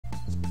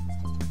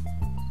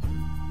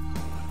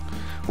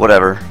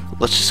Whatever.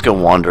 Let's just go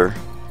wander.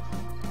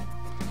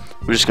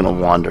 We're just gonna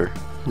wander.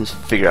 Just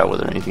figure out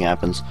whether anything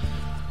happens.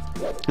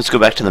 Let's go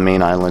back to the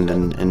main island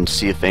and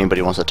see if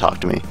anybody wants to talk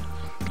to me.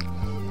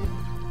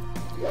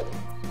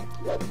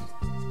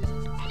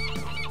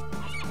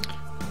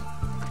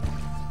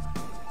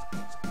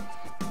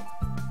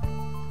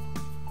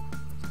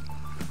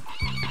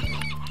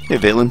 Hey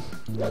Valen,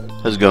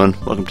 how's it going?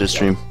 Welcome to the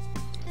stream.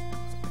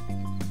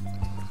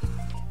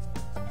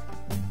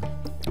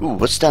 Ooh,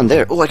 what's down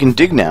there? Oh, I can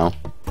dig now.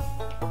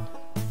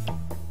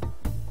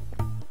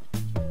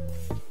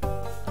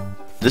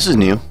 This is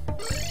new.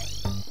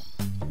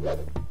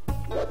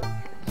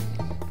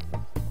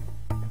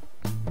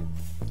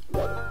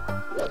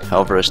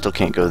 However, I still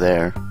can't go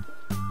there.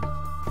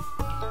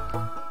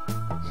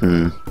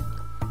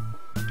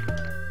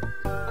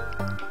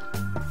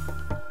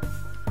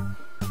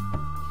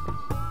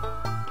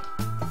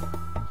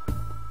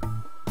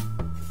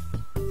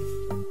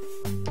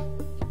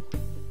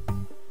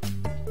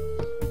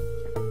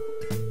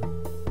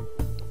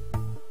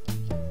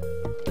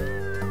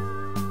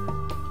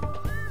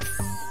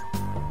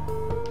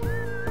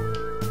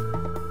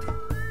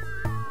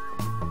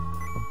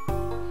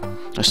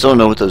 I still don't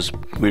know what those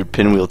weird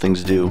pinwheel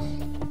things do.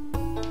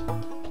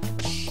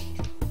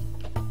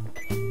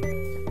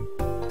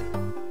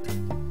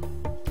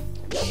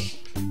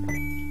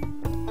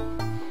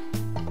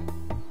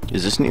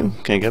 Is this new?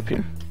 Can I get up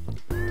here?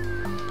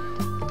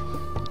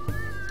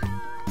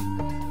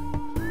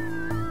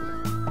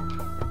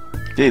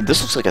 Dude,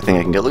 this looks like a thing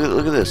I can get.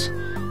 Look at this.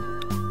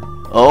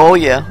 Oh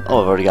yeah.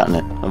 Oh, I've already gotten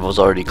it. I was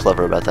already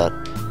clever about that.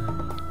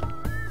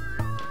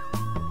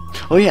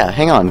 Oh yeah.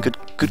 Hang on.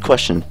 Good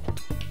question.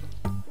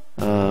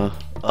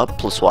 Up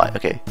plus Y.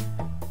 Okay.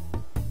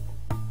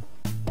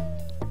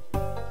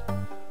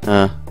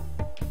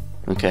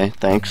 Okay.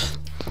 Thanks.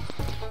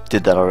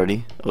 Did that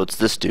already. Oh, it's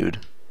this dude.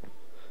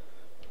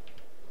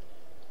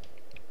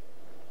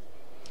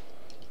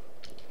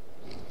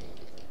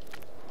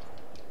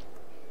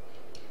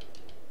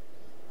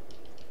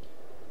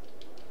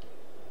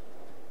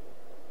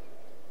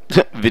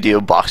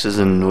 Video boxes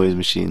and noise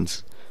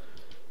machines.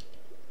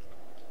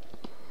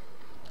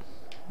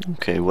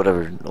 Okay,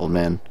 whatever, old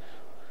man.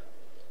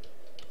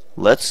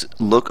 Let's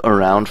look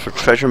around for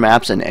treasure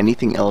maps and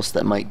anything else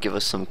that might give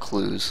us some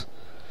clues.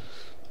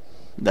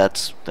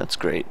 That's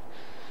great.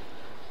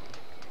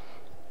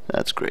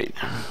 That's great.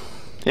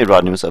 Hey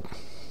Rodney, what's up?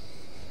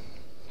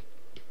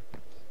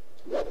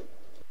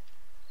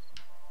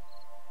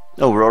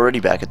 Oh, we're already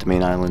back at the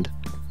main island.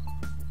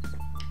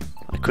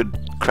 I could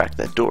crack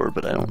that door,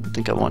 but I don't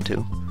think I want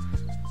to.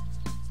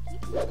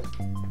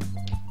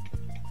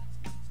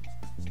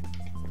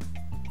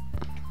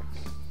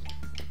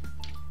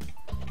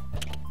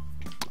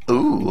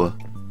 Ooh.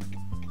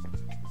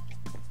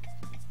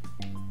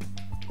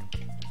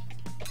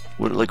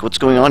 What's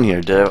going on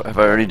here? Have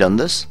I already done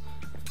this?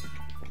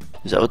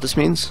 Is that what this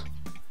means?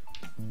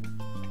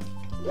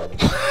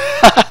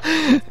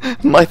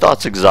 My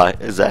thoughts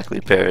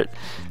exactly, Parrot.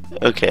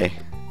 Okay.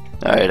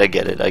 Alright, I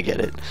get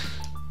it.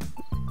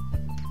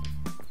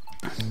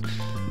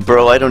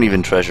 Bro, I don't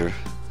even treasure.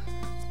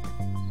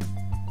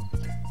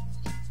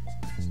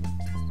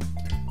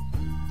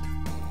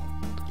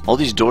 All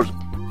these doors...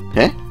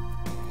 Eh?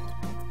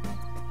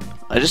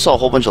 I just saw a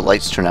whole bunch of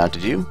lights turn out,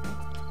 did you?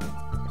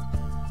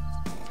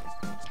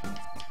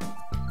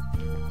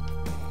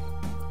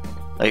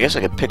 I guess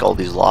I could pick all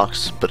these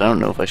locks, but I don't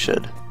know if I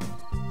should.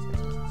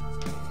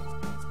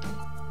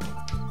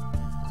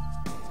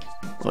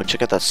 Oh,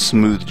 check out that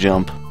smooth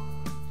jump.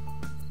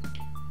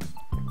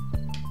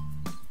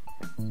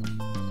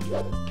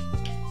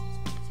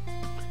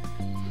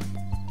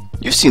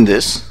 You've seen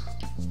this.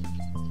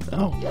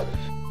 Oh.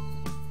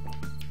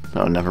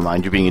 Oh, never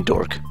mind, you're being a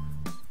dork.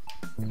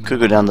 Could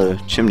go down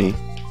the chimney.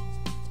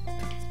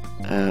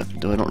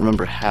 Though I don't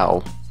remember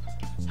how.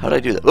 How did I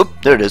do that? Oop,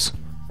 there it is.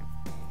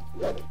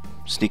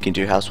 Sneak into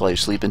your house while you're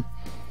sleeping.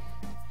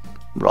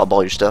 Rob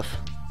all your stuff.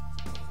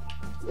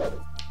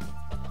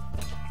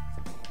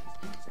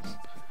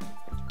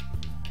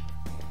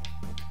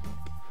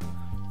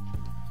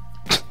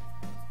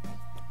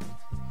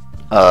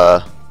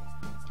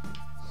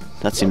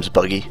 That seems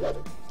buggy.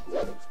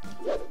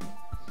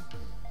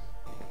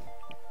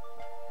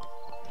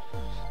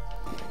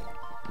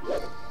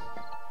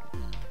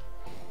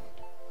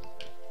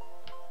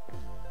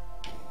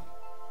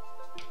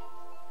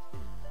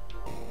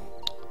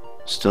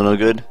 Still no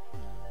good?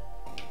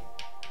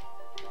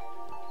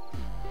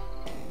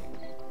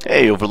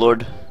 Hey,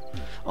 Overlord.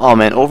 Oh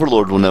man,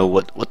 Overlord will know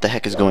what the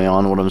heck is going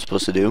on, what I'm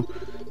supposed to do.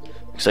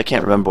 Because I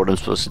can't remember what I'm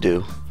supposed to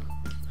do.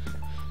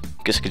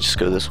 Guess I could just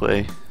go this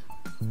way.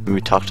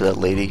 Maybe talk to that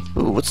lady.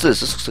 Ooh, what's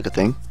this? This looks like a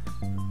thing.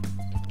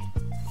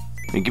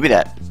 Hey, give me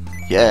that.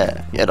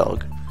 Yeah, yeah,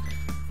 dog.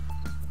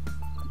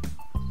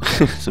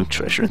 Some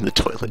treasure in the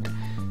toilet.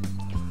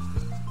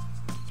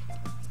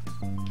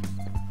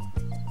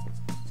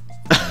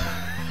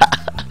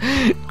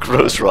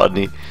 Gross,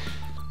 Rodney.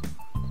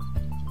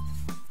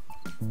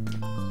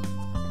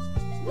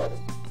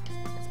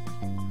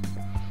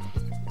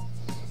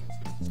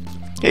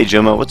 Hey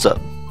Jomo, what's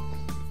up?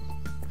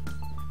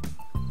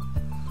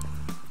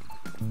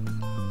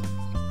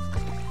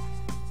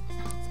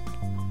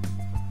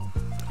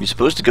 You're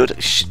supposed to go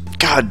to...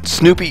 God,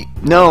 Snoopy!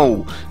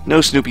 No!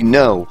 No, Snoopy,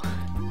 no!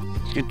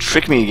 You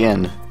trick me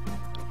again.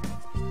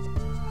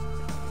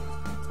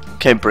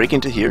 Can I break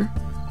into here?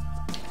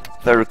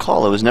 If I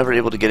recall, I was never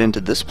able to get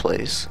into this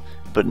place,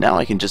 but now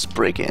I can just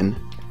break in.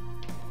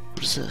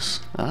 What is this?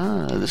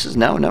 Ah, this is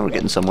now we're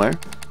getting somewhere.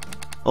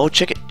 Oh,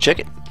 check it, check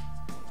it.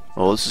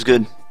 Oh, this is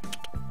good.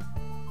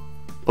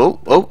 Oh,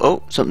 oh,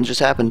 oh, something just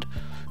happened.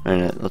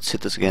 Alright, let's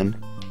hit this again.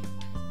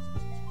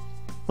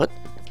 What?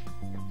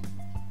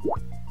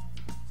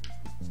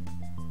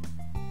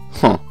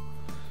 Huh.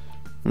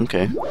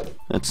 Okay.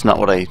 That's not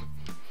what I...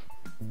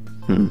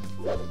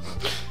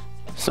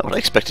 It's not what I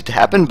expected to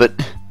happen, but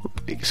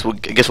I guess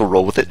we'll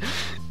roll with it.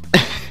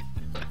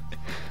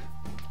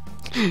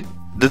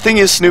 The thing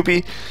is,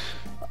 Snoopy,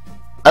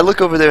 I look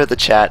over there at the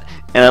chat,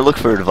 and I look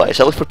for advice.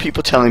 I look for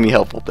people telling me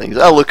helpful things.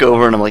 I look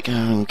over, and I'm like,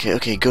 oh,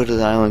 okay, go to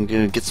the island,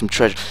 get some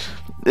treasure.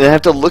 Then I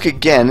have to look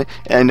again,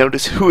 and I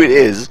notice who it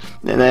is,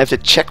 and I have to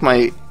check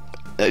my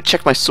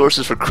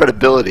sources for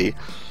credibility.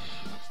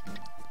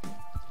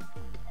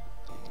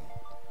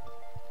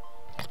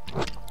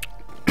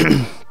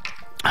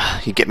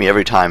 You get me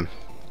every time.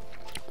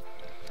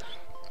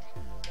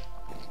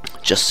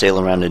 Just sail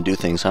around and do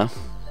things, huh?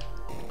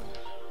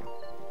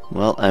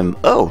 Well,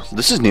 oh,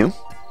 this is new.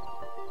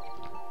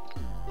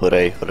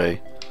 Hooray,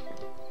 hooray.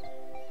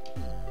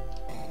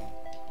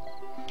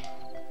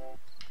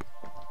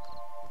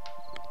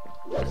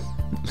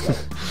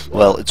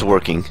 Well, it's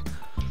working.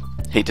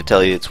 Hate to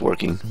tell you it's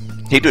working.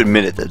 Hate to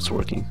admit it that it's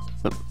working.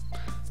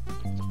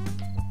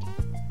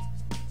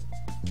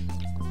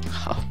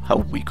 How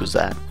weak was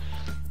that?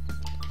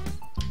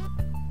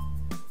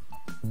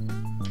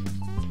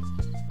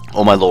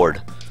 Oh my lord.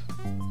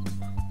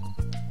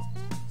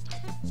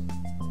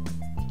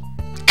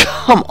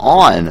 Come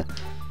on!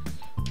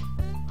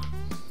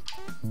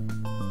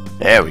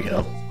 There we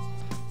go.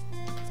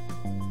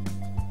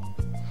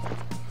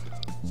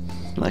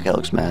 That guy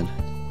looks mad.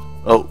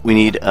 Oh, we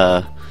need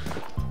our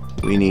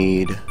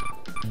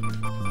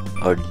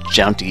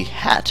jaunty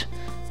hat.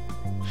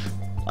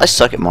 I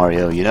suck at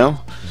Mario, you know?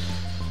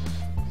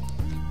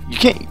 You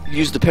can't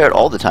use the parrot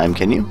all the time,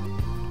 can you?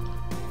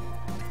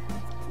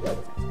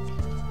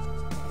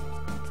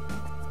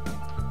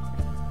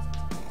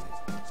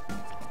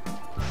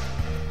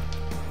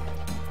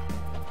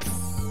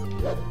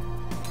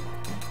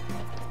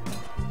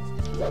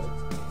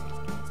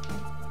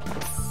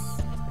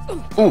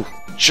 Ooh,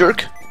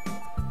 jerk!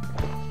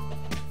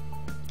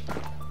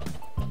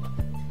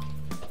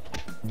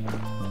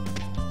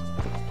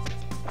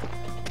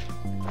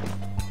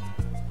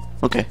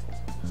 Okay.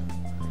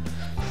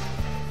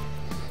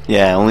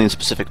 Yeah, only in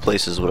specific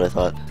places what I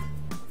thought.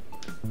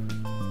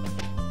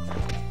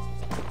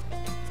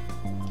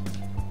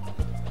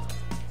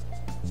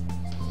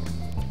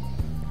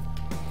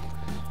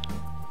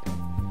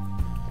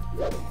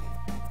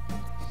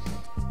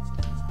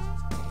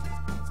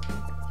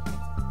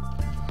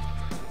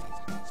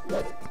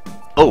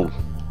 Oh!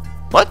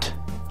 What?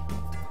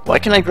 Why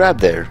can I grab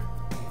there?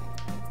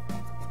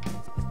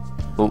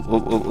 Oh,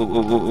 oh, oh, oh,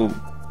 oh, oh, oh.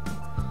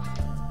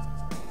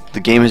 The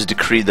game has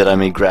decreed that I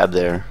may grab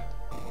there.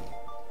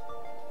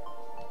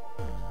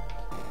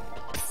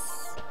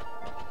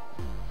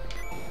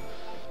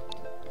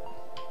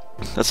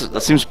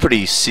 That seems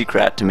pretty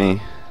secret to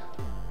me.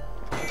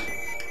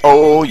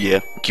 Oh yeah,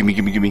 gimme,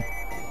 gimme, gimme.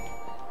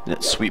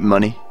 That sweet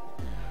money.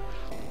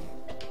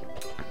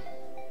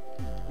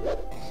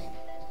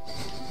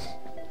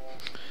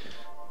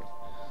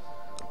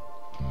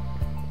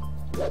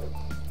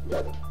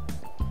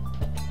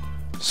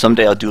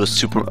 Someday I'll do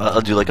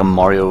like a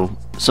Mario,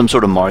 some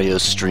sort of Mario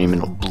stream,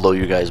 and it'll blow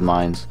you guys'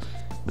 minds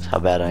with how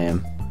bad I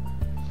am.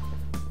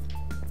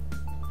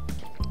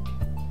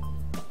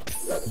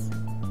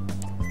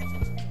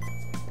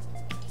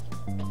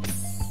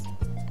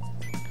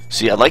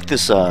 See, I like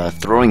this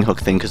throwing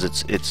hook thing because it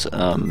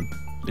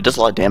does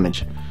a lot of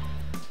damage.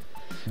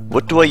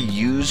 What do I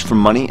use for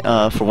money?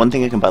 For one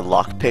thing, I can buy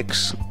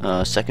lockpicks.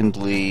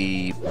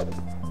 Secondly,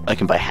 I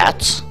can buy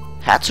hats.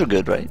 Hats are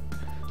good, right?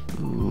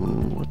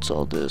 Ooh, what's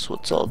all this?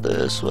 What's all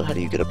this? Well, how do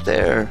you get up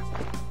there?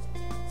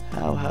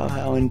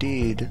 How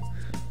indeed.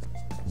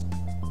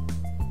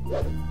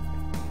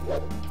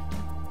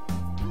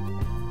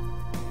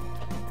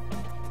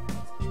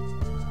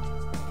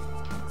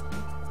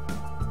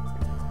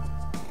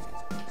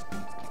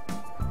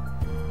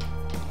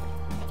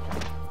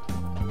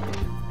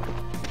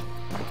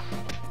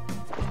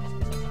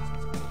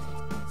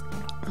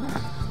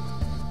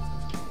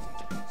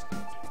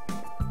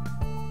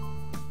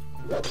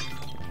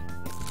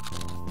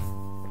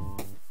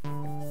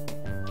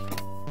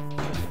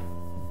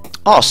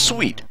 Oh,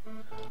 sweet!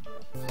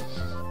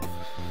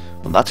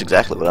 Well, that's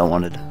exactly what I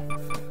wanted.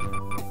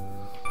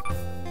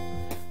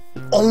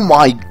 Oh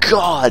my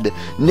god!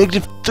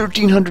 Negative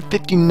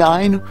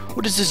 1359?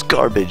 What is this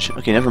garbage?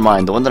 Okay, never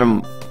mind. The one that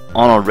I'm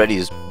on already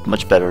is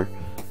much better.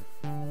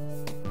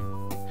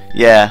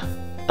 Yeah,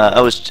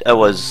 I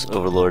was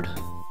Overlord.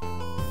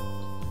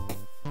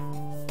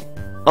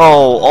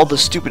 Oh, all the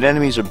stupid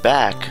enemies are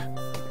back.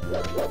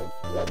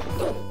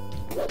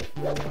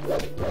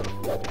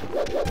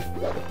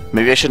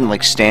 Maybe I shouldn't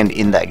like stand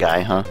in that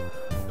guy, huh?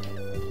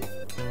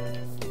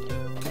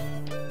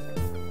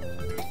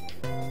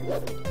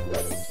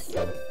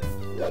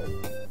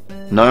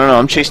 No,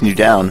 I'm chasing you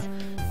down.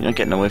 You're not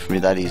getting away from me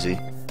that easy.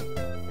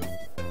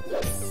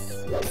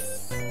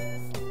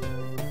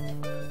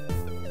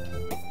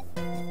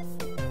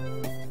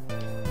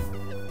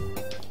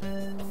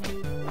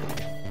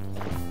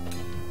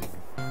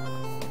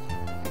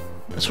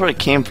 That's where it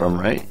came from,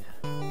 right?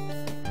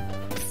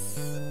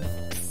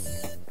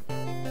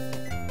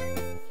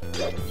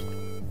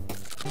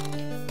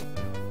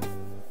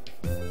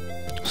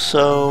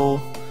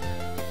 So...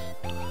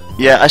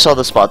 yeah, I saw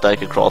the spot that I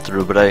could crawl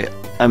through, but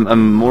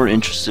I'm more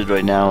interested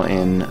right now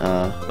in,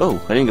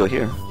 oh, I didn't go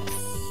here.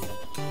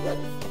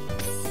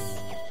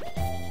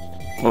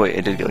 Oh wait,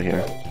 I did go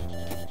here.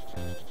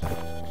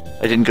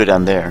 I didn't go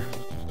down there.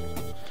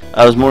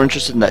 I was more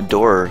interested in that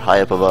door high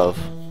up above.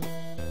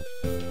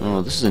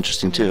 Oh, this is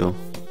interesting too.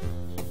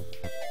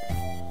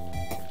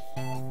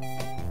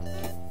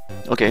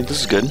 Okay, this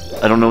is good.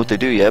 I don't know what they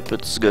do yet,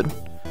 but this is good.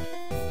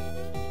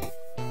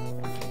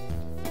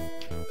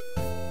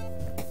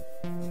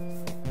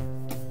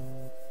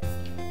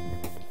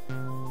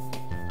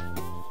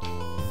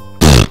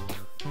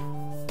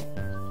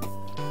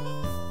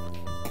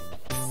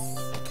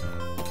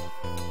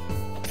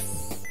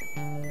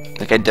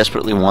 That guy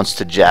desperately wants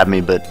to jab me,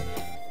 but...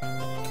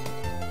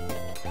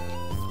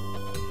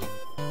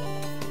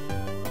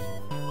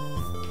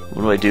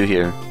 what do I do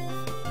here?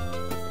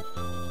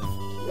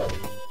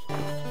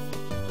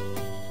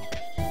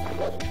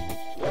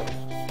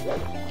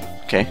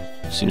 Okay,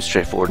 seems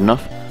straightforward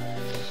enough.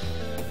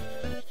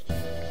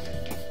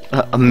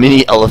 A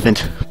mini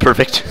elephant.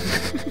 Perfect.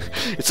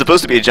 It's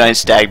supposed to be a giant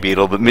stag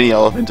beetle, but mini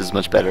elephant is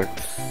much better.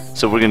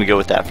 So we're gonna go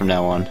with that from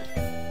now on.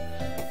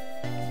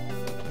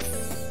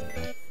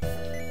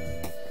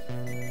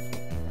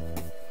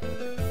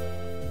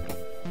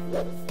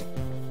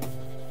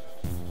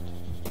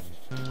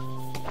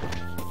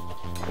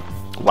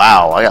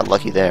 Wow, I got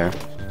lucky there.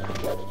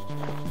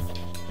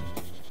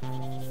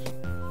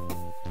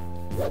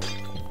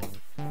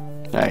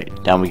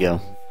 Alright, down we go.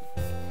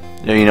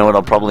 You know what,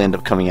 I'll probably end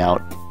up coming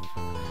out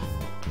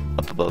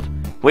up above.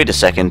 Wait a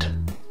second.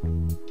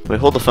 Wait,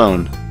 hold the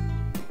phone.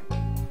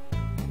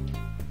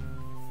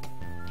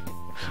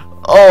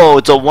 Oh,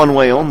 it's a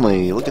one-way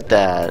only. Look at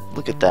that.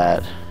 Look at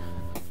that.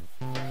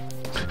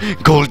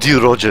 Goldie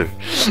Roger.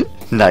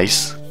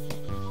 Nice.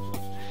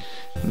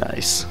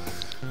 Nice.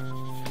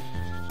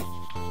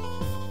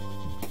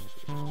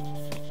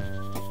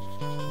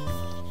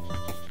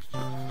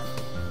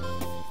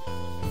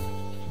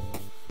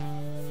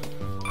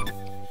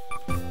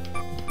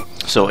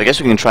 So I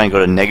guess we can try and go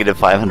to negative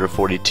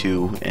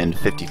 542 and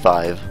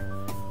 55.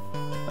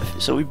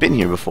 So we've been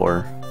here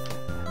before.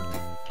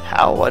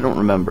 How? I don't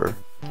remember.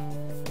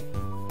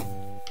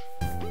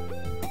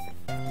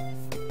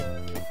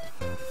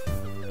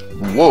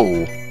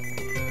 Whoa!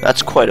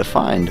 That's quite a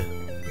find.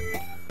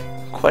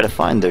 Quite a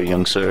find there,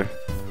 young sir.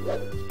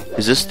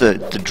 Is this the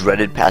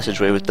dreaded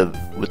passageway with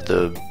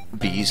the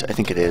bees? I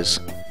think it is.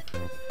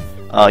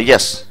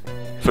 Yes.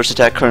 First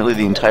attack. Currently,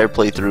 the entire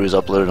playthrough is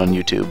uploaded on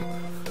YouTube.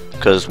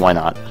 Because why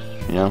not?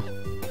 You know.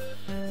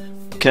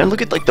 Can I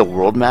look at like the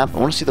world map? I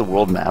want to see the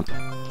world map.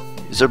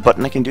 Is there a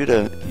button I can do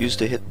to use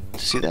to hit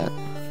to see that?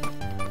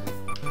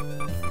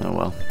 Oh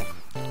well.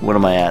 What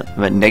am I at?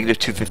 I'm at negative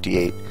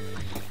 258.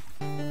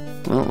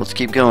 Well, let's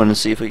keep going and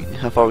see if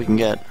how far we can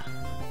get.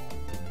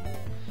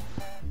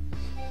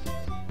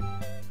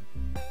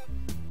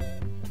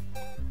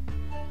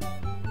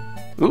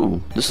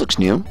 Ooh, this looks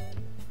new.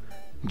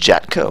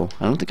 Jatco.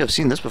 I don't think I've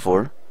seen this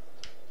before.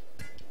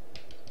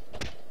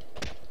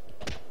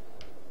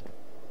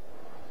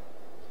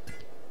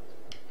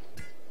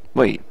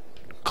 Wait,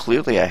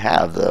 clearly I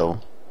have, though.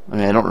 I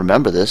mean, I don't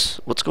remember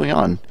this. What's going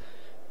on?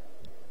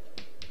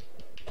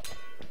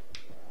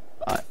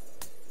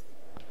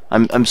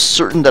 I'm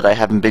certain that I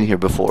haven't been here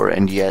before,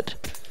 and yet...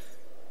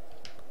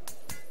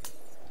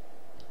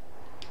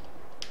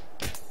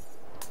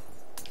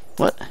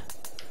 What?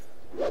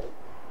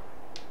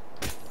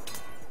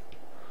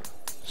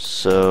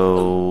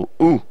 So...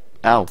 Ooh!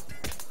 Ow!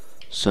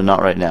 So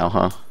not right now,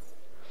 huh?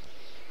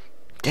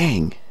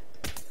 Dang!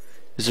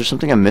 Is there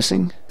something I'm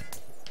missing?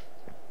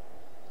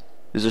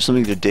 Is there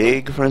something to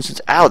dig, for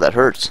instance? Ow, that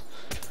hurts!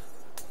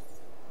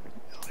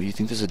 Do you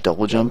think there's a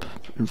double jump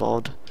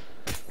involved?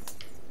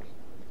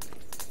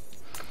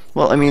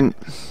 Well, I mean...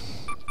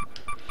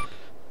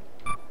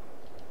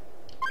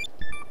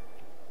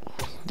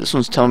 This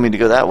one's telling me to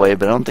go that way,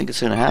 but I don't think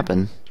it's gonna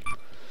happen.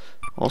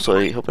 Also,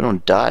 I hope I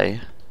don't die.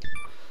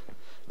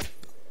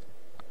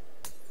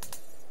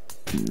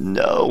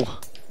 No!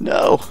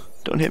 No!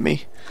 Don't hit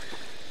me.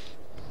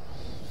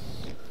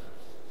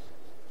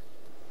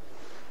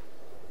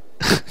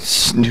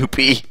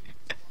 Snoopy.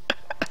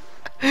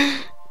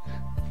 The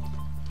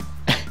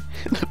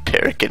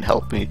parrot can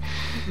help me.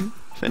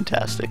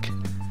 Fantastic.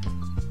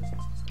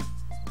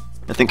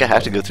 I think I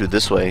have to go through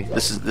this way.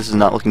 This is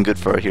not looking good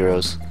for our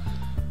heroes.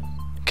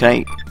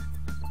 Can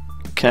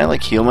I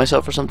like heal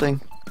myself or something?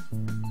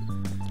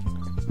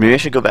 Maybe I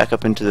should go back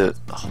up into the...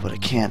 Oh, but I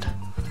can't.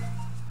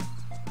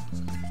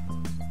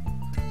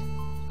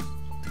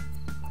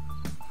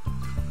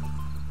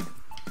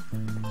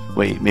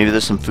 Wait, maybe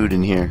there's some food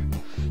in here.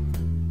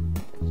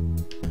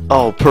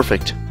 Oh,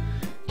 perfect.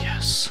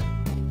 Yes.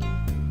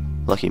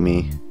 Lucky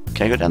me.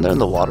 Can I go down there in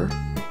the water?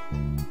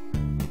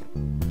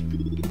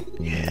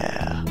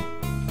 Yeah.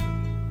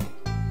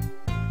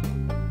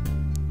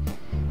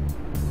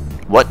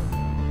 What?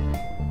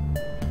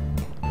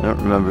 I don't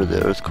remember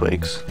the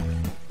earthquakes.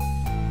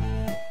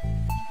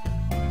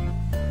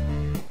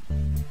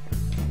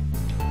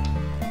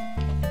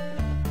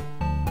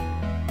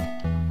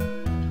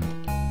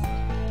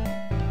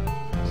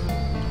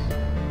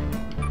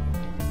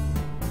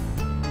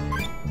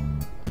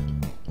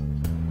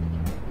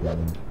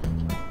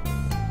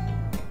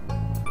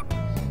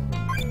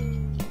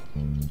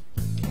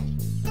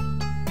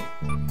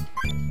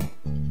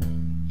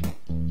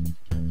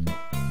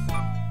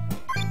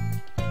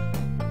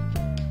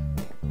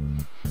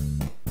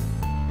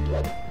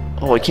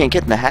 Oh, I can't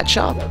get in the hat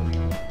shop?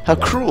 How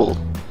cruel.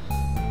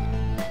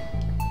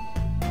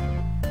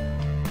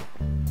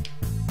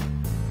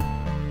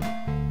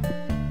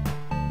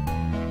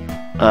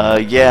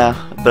 Yeah,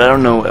 but I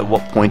don't know at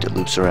what point it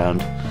loops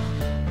around,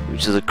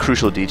 which is a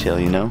crucial detail,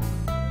 you know?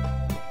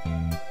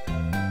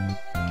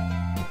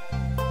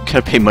 You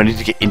gotta pay money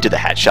to get into the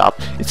hat shop.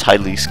 It's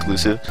highly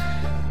exclusive.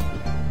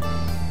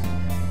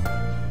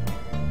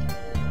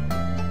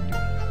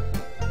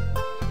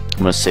 I'm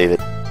gonna save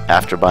it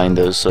after buying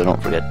those so I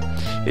don't forget.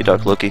 Hey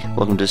Dark Loki,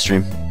 welcome to the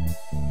stream.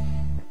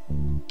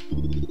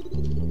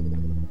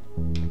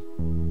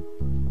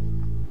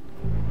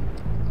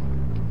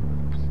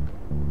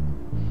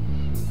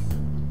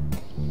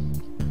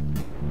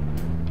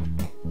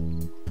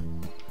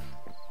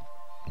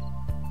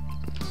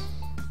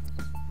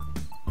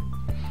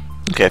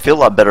 Okay, I feel a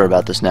lot better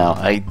about this now.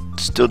 I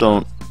still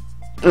don't...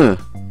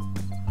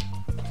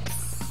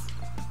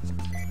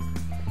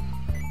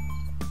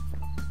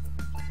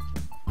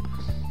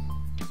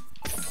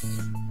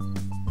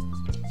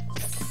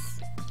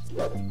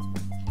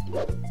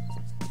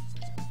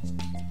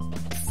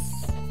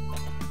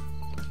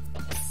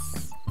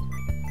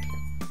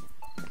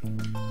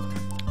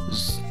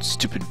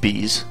 Stupid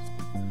bees.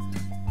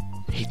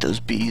 I hate those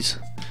bees.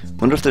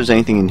 Wonder if there's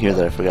anything in here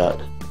that I forgot.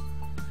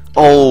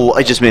 Oh,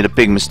 I just made a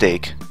big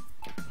mistake.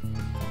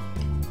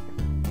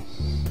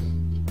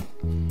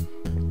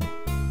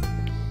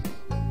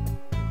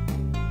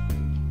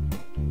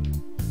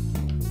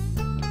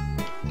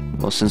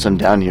 Well, since I'm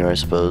down here, I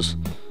suppose.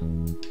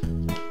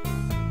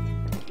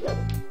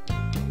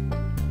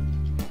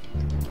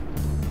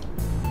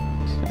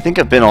 I think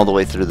I've been all the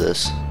way through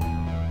this.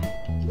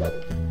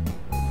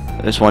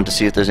 I just wanted to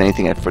see if there's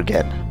anything I'd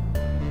forget.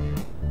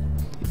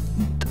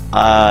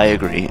 I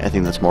agree. I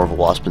think that's more of a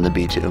wasp than the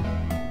bee too.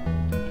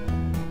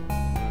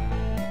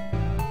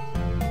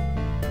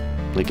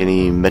 Like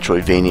any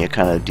Metroidvania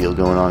kind of deal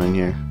going on in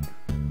here.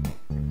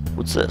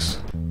 What's this?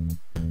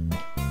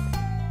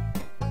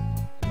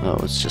 Oh,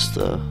 it's just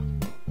I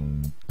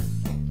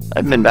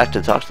haven't been back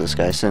to talk to this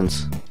guy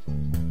since.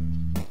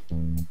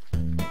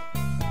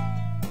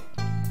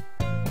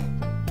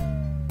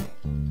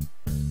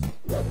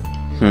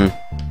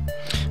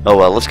 Oh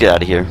well, let's get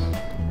out of here.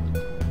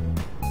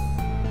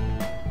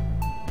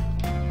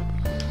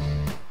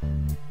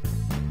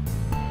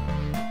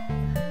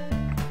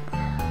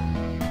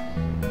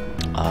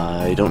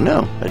 I don't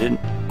know. I didn't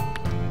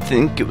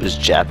think it was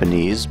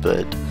Japanese,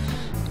 but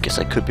I guess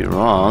I could be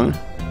wrong.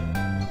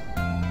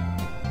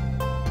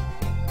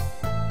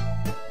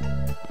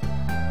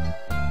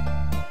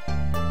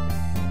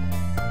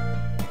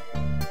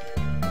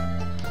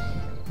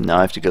 Now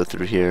I have to go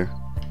through here.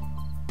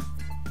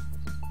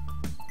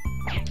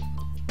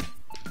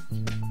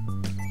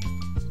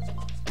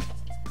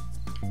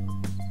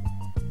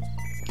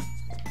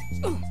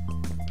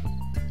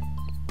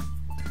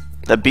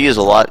 That bee is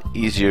a lot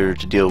easier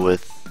to deal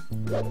with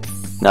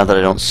now that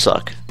I don't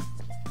suck.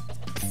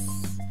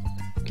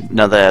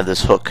 Now that I have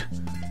this hook.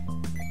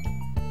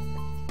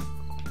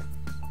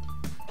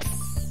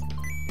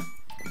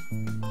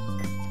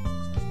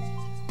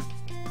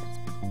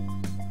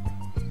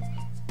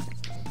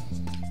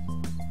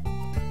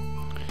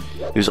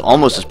 It was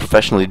almost as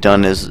professionally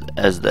done as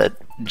that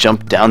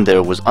jump down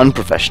there was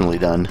unprofessionally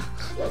done.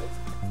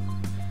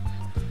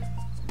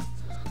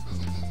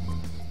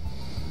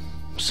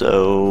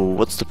 So,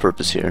 what's the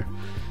purpose here?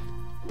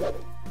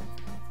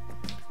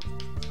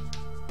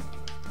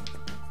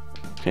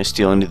 Can I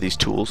steal any of these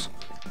tools?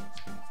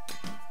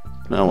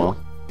 Oh well.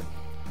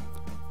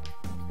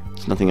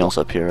 There's nothing else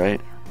up here,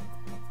 right?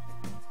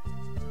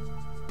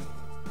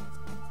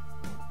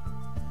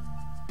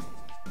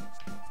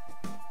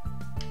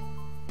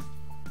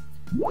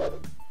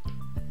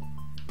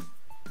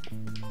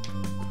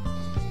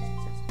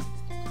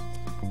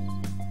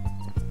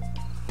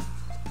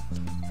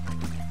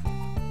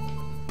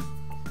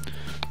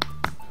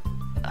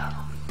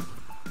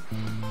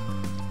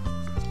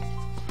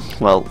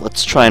 Well,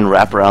 let's try and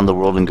wrap around the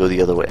world and go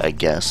the other way, I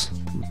guess.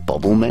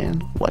 Bubble Man?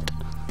 What?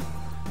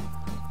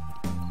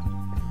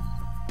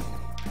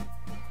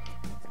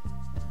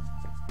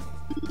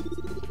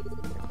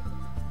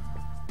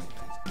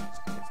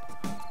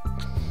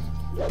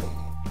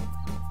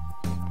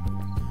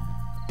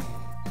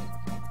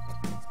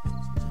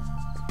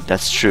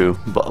 That's true.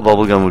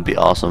 Bubblegum would be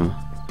awesome.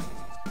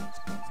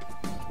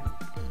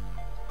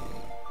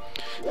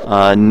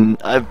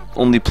 I've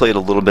only played a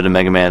little bit of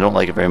Mega Man. I don't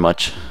like it very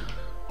much.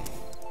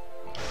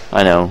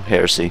 I know,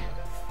 heresy.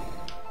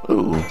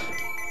 Ooh.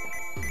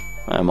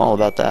 I'm all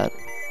about that.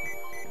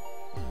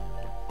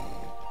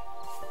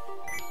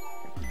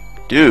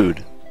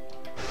 Dude.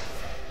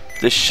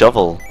 This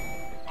shovel.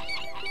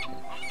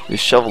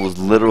 This shovel is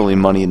literally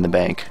money in the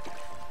bank.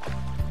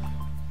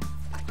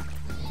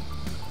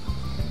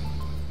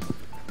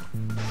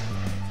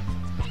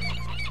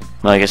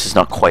 Well, I guess it's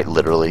not quite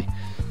literally.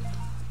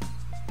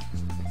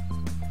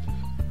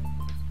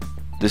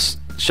 This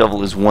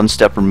shovel is one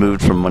step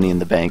removed from money in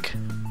the bank.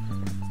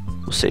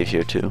 We'll save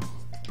here too.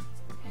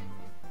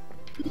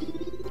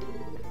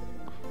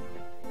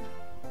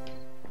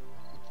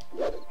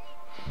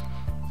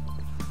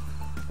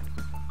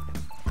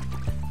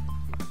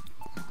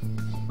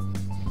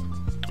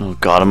 Oh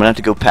god, I'm gonna have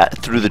to go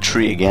through the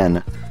tree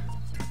again.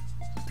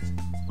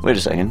 Wait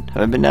a second,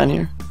 have I been down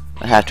here?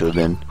 I have to have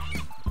been.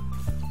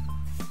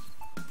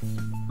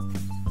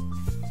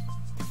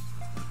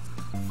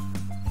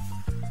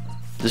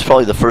 This is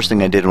probably the first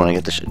thing I did when I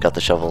got the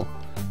shovel.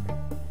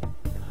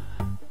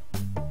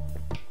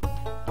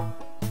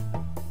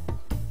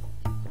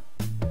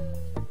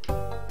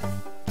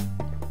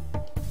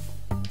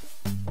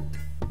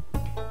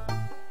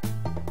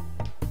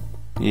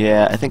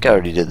 Yeah, I think I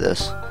already did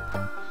this.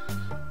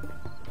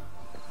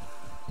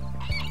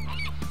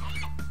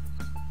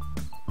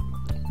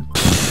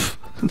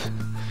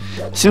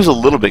 Seems a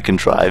little bit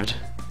contrived.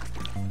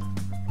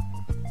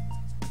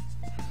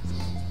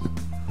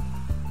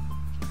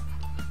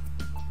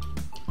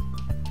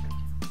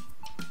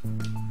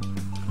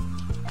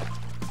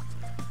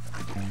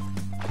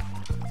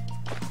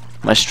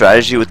 My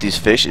strategy with these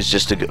fish is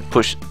just to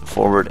push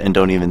forward and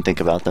don't even think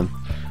about them.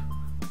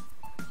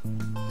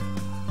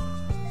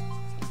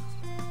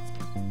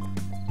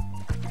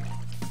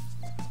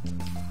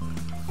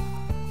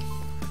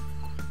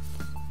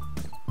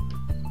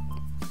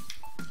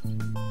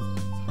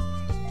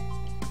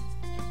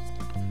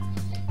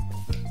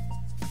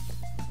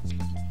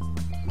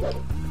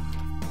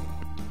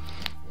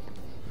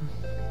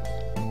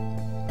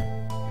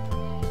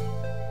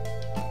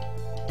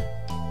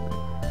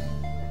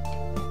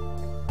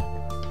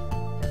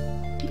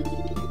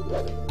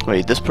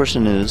 Wait, this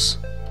person is...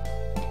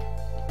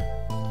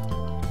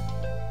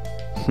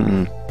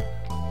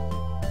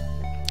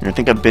 I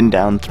think I've been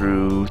down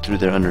through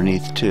there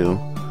underneath too.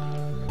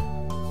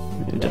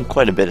 I've done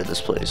quite a bit at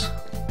this place.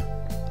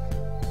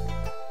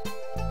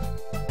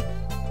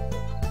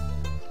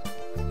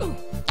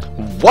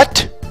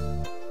 What?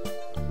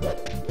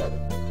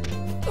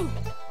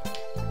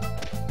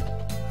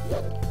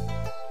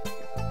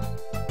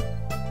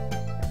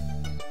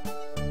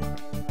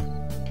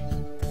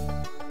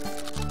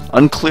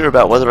 Unclear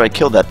about whether I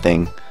killed that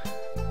thing.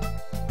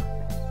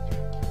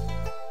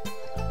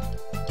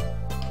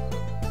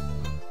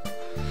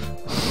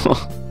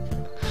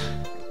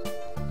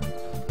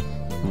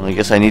 Well, I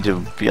guess I need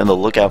to be on the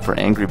lookout for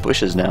angry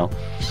bushes now.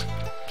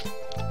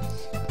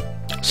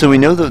 So we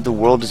know that the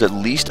world is at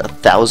least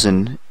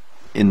 1,000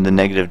 in the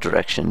negative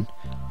direction.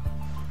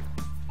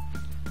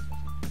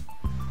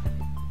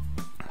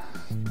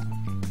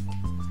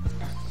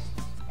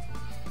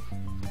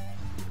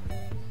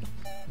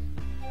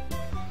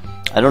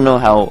 I don't know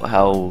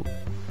how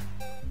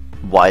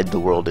wide the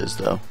world is,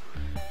 though.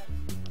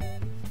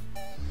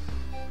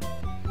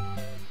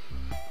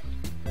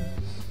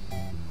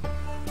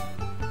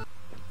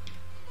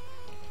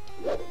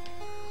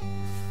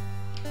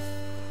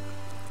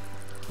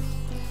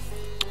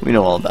 We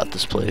know all about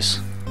this place.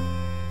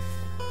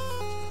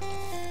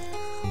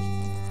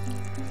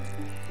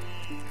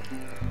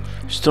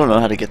 Just don't know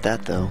how to get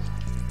that, though.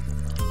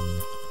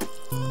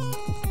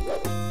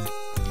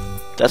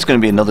 That's gonna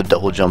be another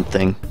double jump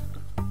thing.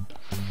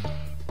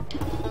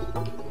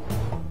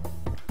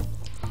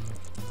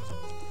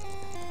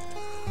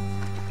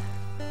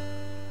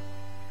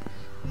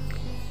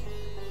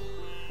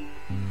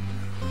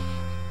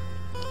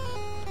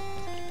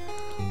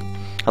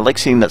 I like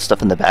seeing that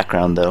stuff in the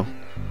background, though.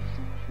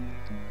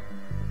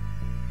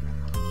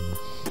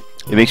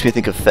 It makes me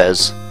think of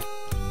Fez.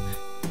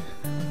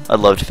 I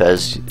loved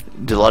Fez.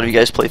 Did a lot of you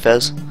guys play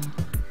Fez?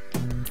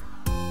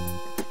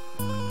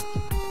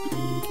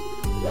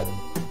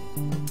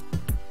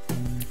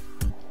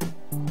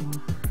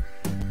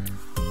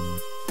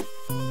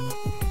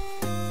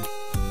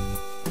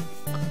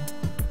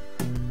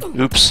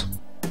 Oops.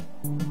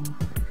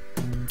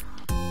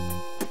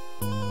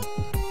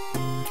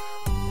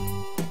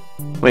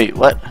 Wait,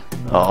 what?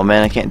 Oh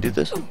man, I can't do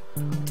this.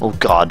 Oh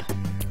god.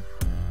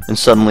 And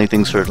suddenly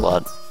things hurt a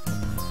lot.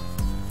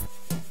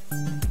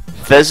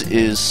 Fez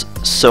is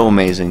so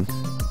amazing.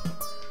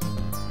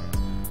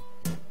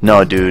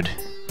 No, dude,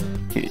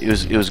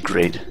 it was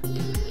great.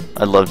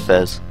 I loved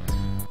Fez.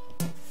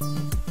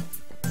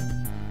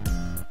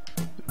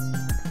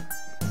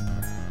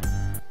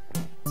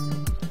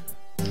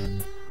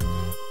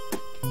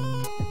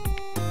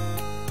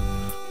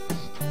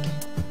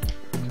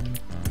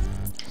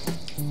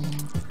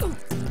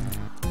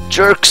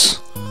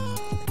 Jerks!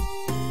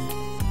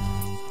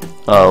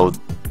 Oh,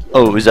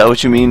 is that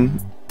what you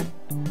mean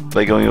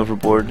by going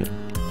overboard?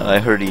 I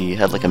heard he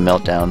had like a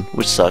meltdown,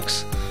 which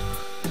sucks.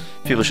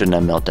 People shouldn't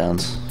have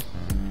meltdowns.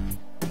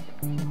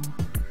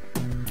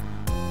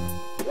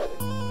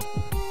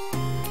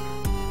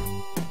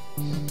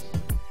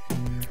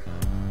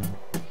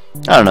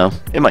 I don't know.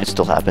 It might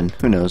still happen.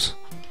 Who knows?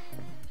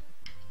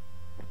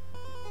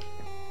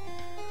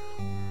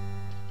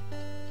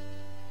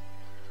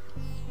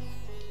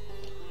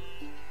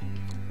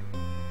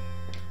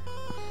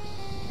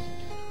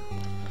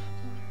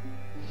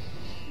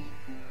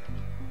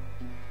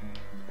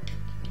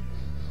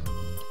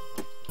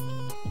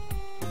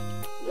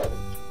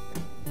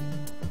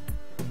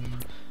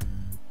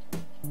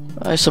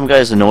 Some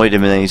guys annoyed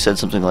him, and then he said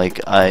something like,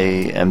 "I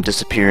am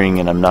disappearing,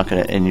 and I'm not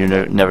gonna, and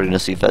you're never gonna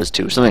see Fez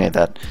 2," or something like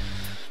that.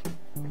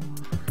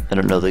 I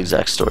don't know the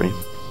exact story.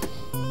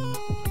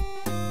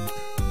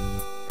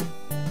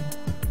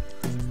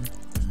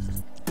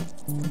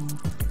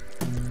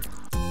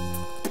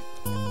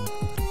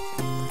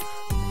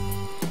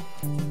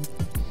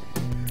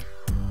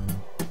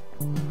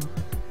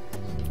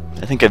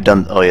 I think I've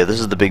done. Oh yeah,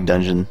 this is the big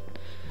dungeon.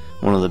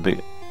 One of the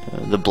big,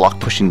 the block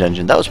pushing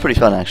dungeon. That was pretty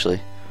fun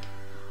actually.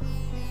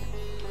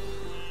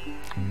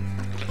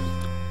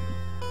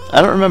 I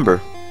don't remember.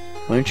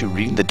 Why aren't you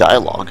reading the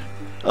dialogue?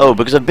 Oh,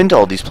 because I've been to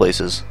all these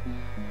places.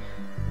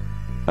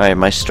 Alright,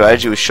 my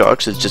strategy with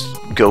sharks is just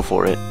go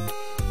for it.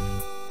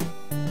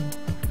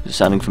 Is it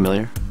sounding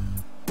familiar?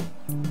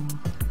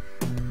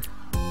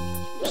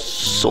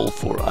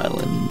 Sulphur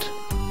Island.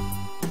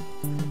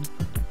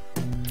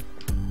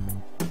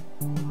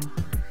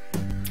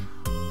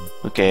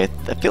 Okay,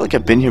 I feel like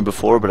I've been here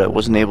before, but I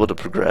wasn't able to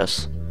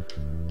progress.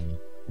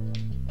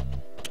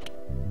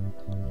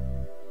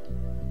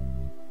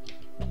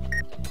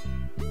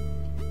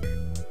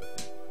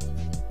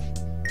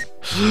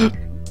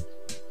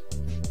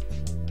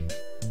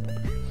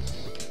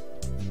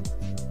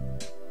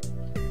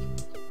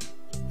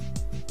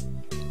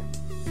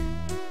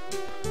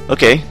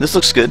 Okay, this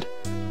looks good.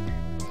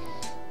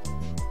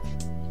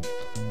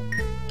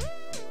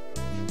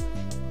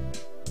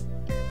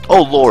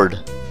 Oh Lord.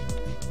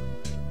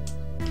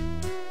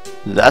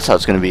 That's how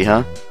it's gonna be,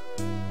 huh?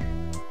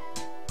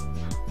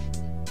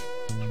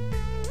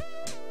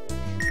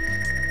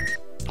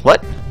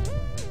 What?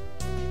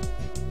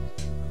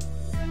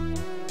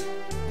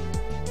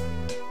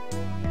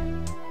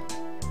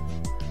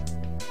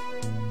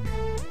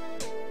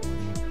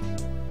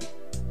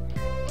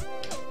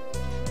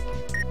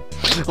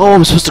 Oh,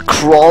 I'm supposed to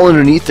crawl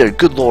underneath there.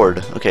 Good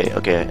Lord. Okay,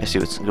 I see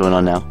what's going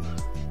on now.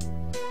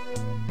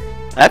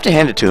 I have to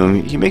hand it to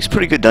him. He makes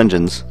pretty good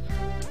dungeons.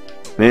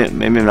 Maybe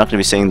I'm not going to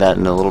be saying that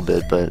in a little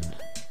bit, but...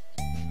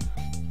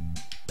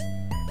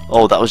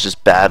 Oh, that was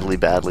just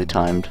badly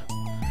timed.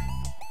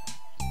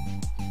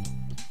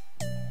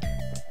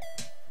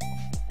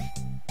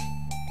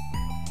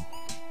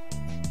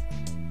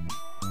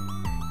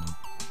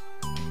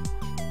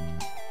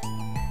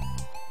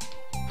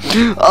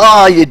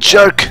 Ah, you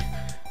jerk!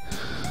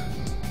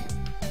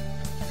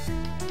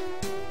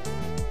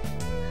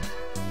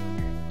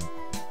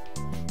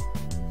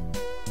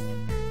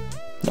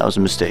 That was a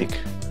mistake.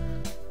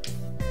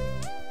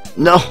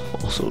 No!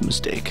 Also a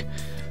mistake.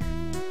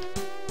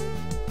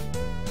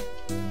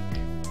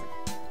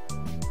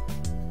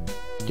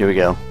 Here we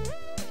go.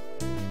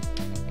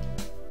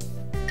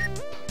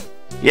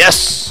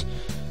 Yes!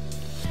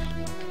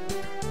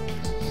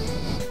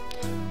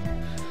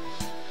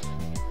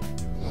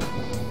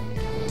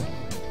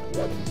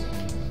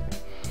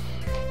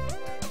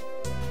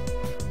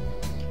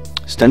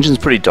 This dungeon's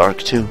pretty dark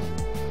too.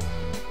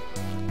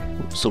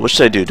 So what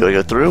should I do? Do I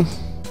go through?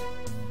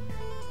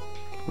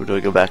 Or do I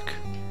go back?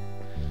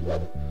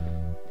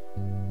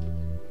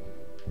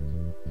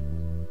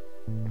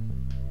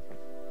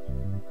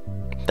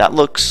 That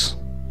looks...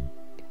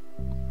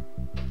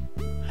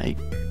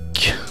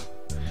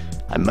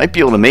 I might be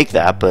able to make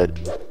that, but...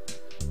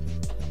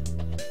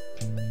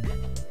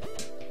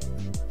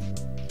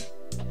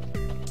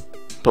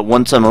 But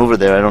once I'm over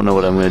there, I don't know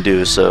what I'm going to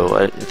do, so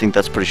I think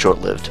that's pretty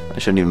short-lived. I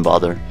shouldn't even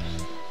bother.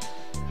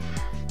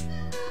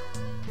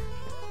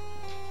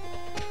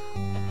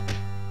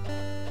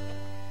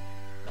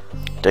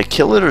 Did I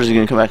kill it, or is he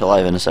going to come back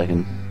alive in a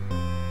second?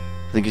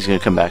 I think he's going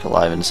to come back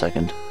alive in a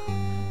second.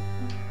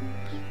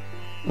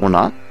 Or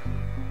not?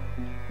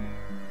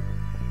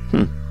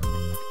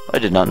 I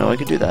did not know I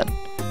could do that.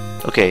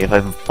 Okay, if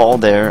I fall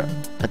there,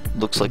 it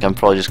looks like I'm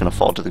probably just going to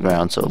fall to the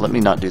ground, so let me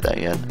not do that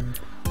yet.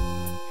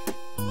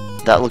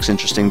 That looks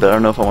interesting, but I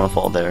don't know if I want to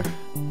fall there.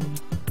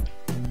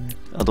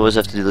 Otherwise I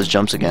have to do those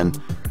jumps again.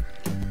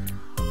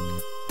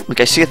 Like,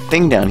 I see a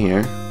thing down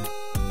here.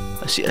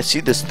 I see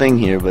this thing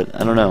here, but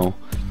I don't know.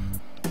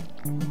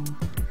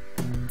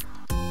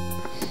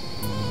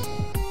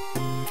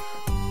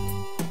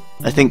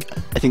 I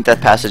think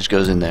that passage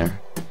goes in there.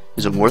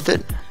 Is it worth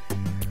it?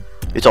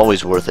 It's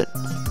always worth it,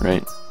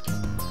 right?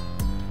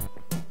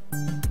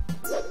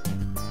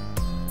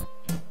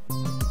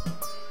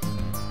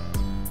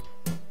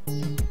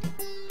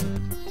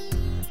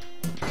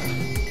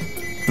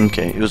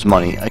 Okay, it was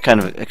money. I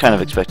kind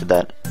of expected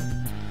that.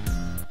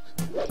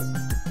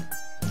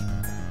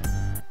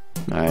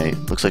 Alright,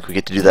 looks like we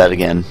get to do that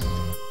again.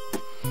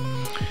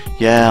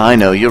 Yeah, I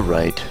know, you're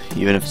right.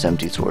 Even if it's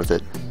empty, it's worth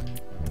it.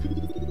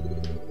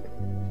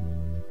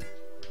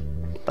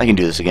 I can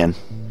do this again.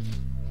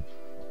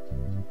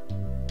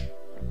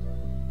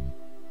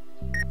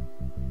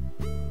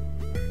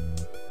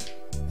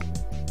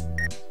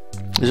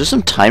 Is there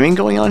some timing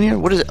going on here?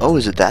 What is it? Oh,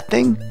 is it that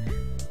thing?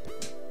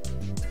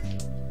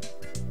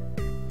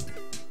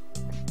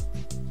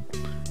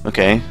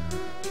 Okay.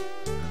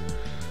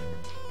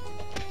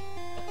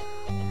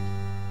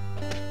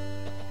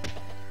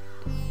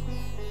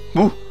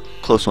 Woo!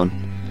 Close one.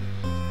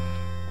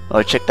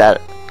 Oh, check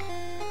that.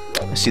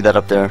 I see that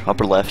up there,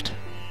 upper left.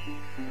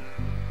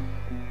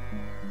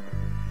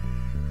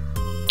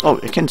 Oh,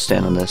 it can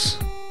stand on this.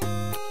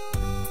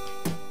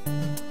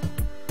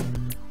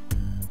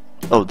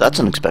 Oh, that's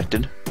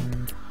unexpected.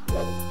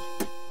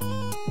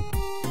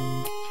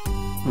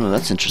 Oh,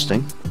 that's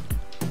interesting.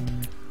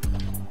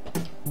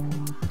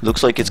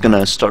 Looks like it's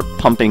gonna start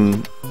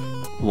pumping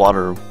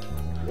water.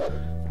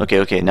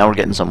 Okay, now we're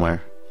getting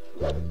somewhere.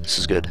 This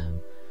is good.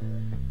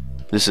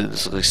 This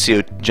is like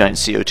giant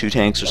CO2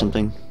 tanks or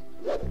something.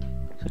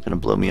 Is that gonna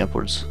blow me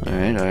upwards?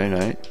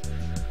 Alright.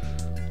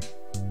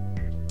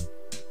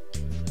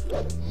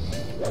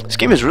 This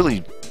game is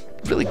really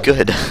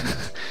good.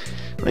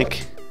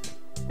 Like,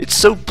 it's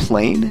so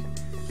plain.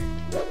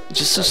 It's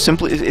just so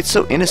simple. It's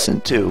so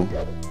innocent too.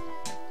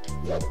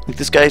 Like,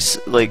 this guy's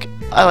like,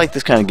 I like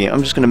this kind of game.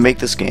 I'm just gonna make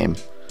this game.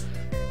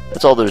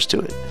 That's all there is to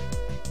it.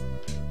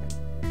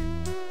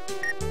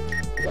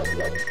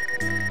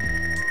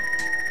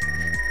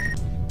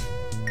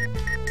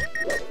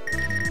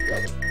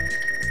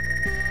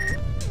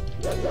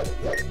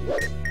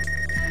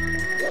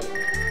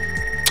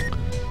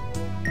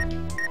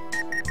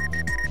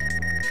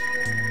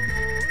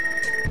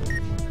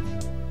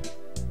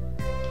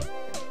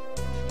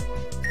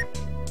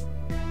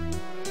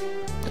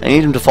 I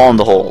need him to fall in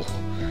the hole.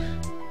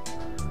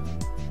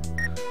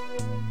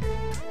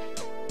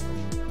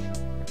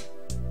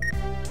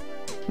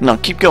 No,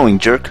 keep going,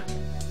 jerk.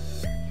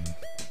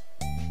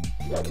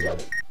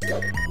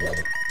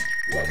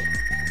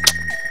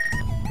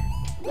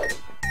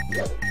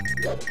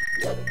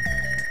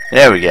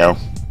 There we go.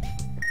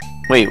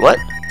 Wait, what?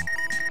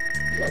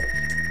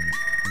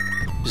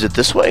 Is it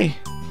this way?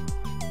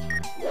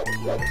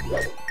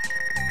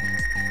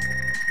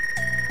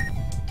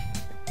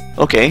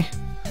 Okay.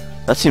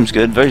 That seems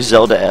good. Very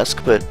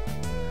Zelda-esque, but...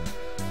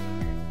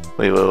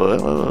 Wait,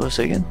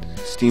 say again?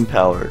 Steam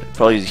powered.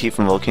 Probably use heat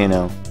from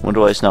volcano.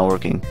 Wonder why it's not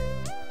working.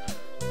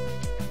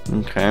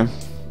 Okay.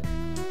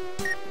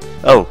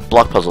 Oh,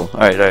 block puzzle.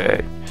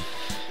 Alright.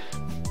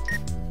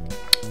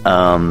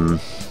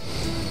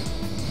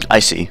 I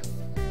see.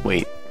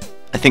 Wait.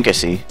 I think I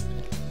see.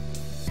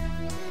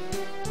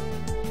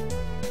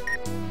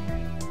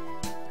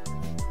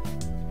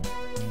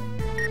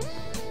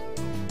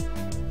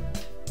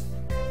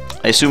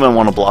 I assume I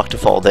want a block to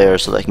fall there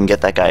so that I can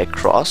get that guy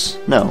across?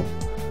 No.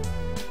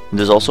 And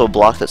there's also a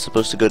block that's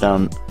supposed to go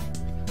down...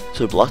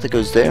 So a block that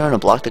goes there and a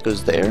block that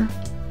goes there?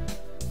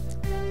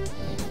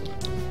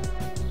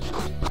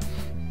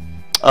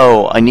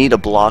 Oh, I need a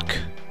block...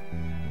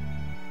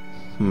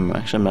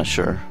 actually I'm not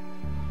sure.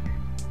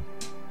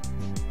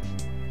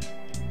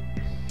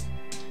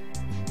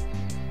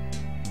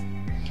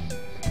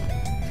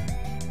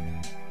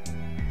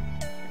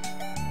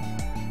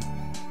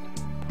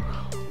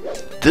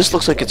 This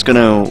looks like it's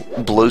gonna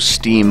blow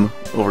steam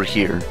over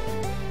here.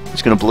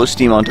 It's gonna blow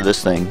steam onto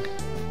this thing,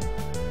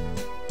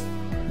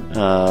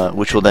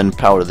 which will then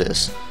power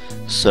this.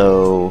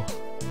 So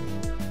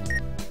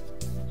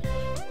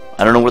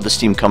I don't know where the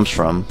steam comes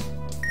from.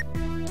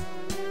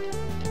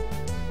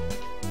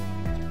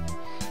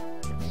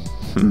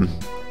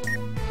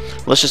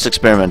 Let's just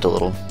experiment a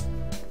little.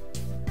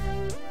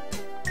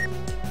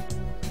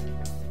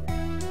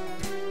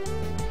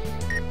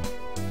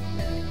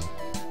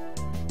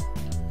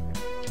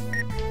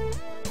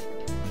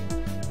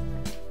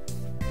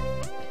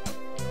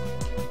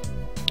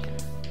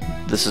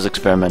 This is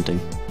experimenting.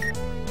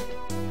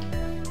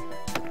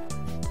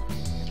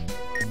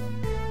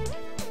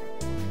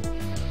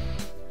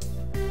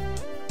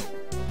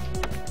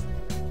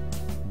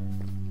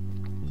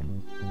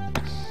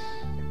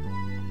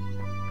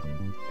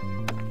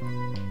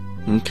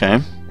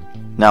 Okay.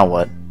 Now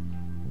what?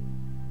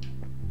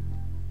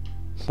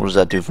 What does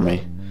that do for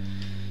me?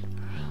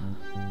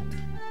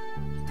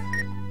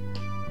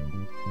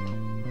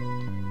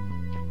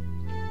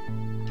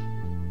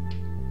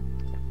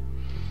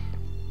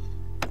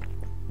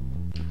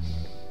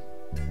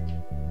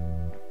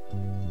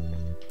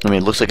 I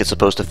mean, it looks like it's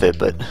supposed to fit,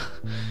 but...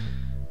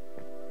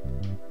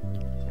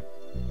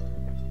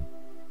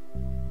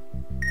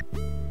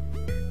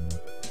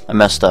 I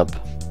messed up.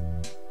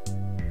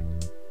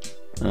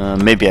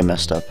 Maybe I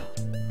messed up.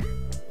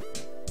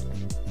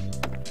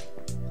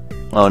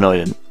 Oh, no, I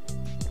didn't.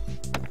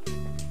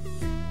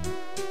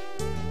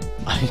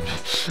 I'm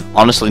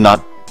honestly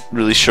not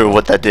really sure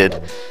what that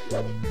did.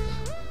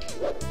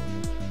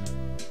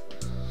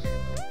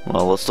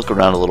 Well, let's look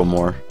around a little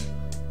more.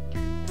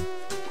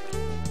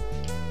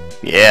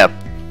 Yeah,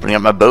 bring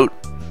out my boat.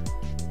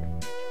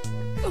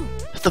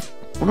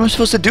 What am I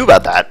supposed to do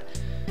about that?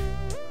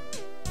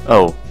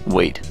 Oh,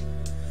 wait.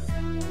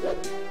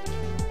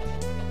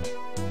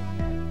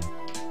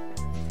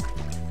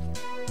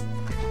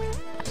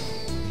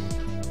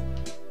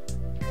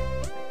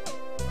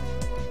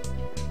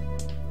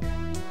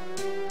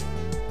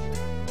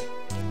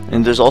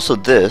 And there's also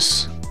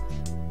this.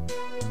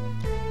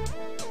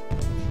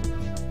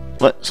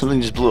 What?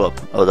 Something just blew up.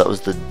 Oh, that was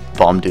the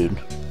bomb dude.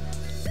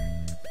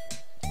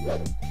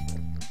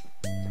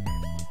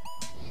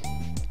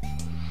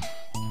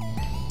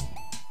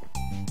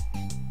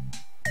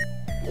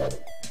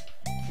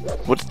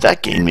 What did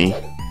that gain me?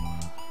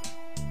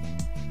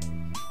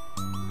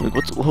 Like,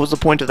 what was the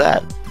point of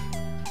that?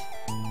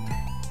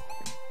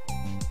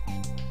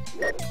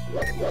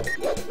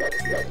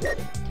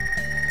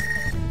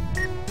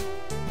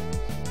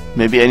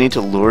 Maybe I need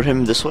to lure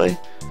him this way?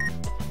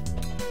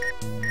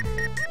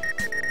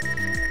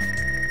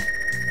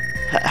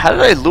 How did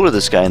I lure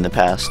this guy in the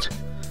past?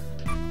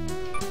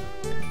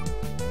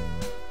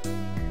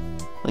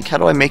 Like, how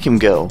do I make him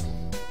go?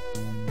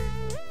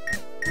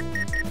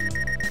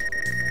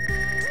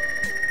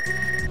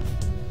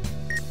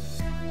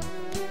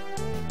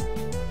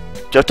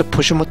 Do I have to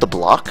push him with the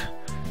block?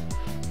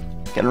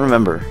 Can't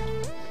remember.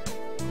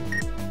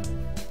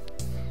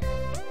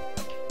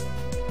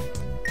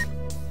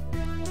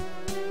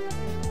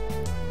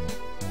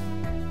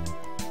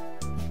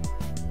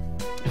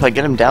 If I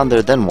get him down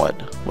there, then what?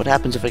 What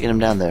happens if I get him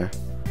down there?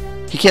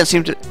 He can't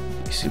seem to...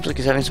 He seems like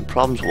he's having some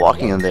problems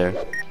walking in there.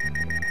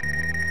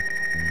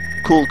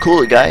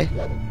 Cool it, guy.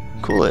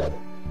 Cool it.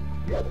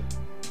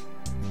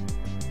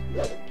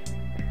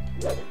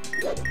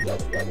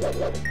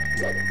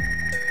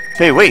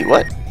 Hey, wait,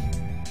 what?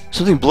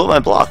 Something blew up my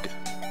block.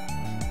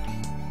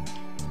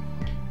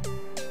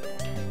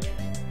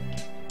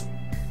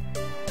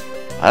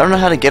 I don't know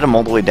how to get him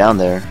all the way down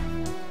there.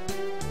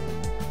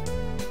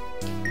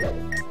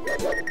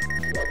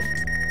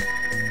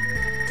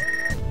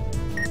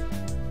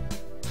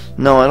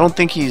 No, I don't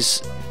think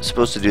he's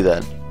supposed to do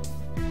that.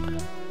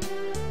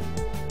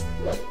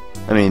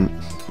 I mean,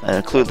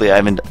 clearly I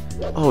haven't...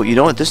 Oh, you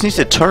know what? This needs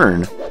to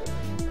turn.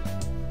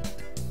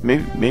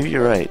 Maybe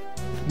you're right.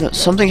 No,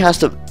 something has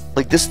to...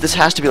 Like, this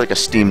has to be like a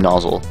steam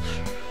nozzle.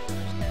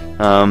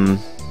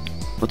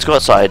 Let's go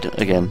outside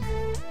again.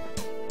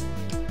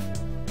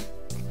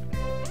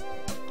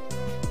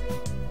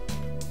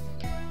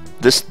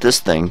 This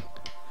thing.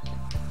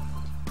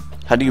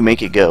 How do you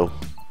make it go?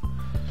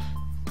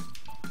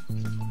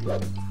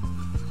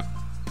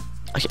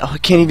 I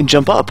can't even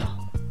jump up.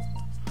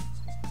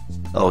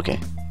 Oh, okay.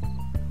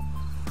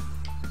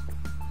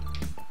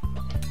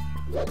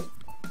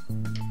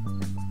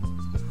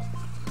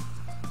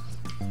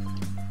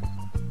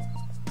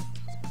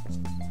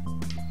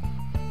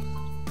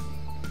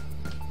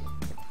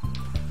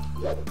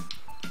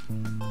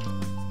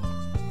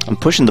 I'm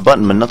pushing the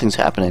button, but nothing's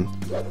happening.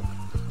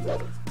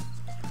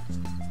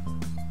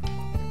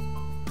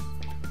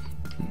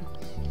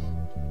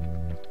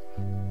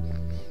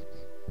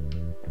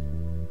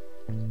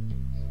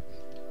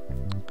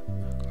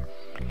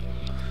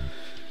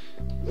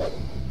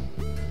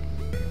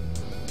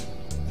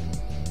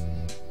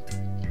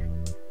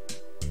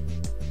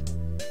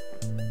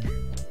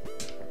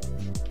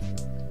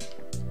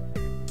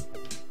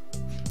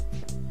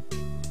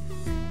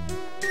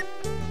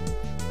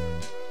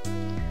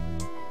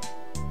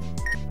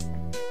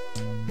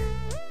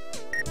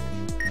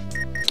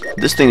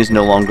 This thing is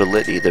no longer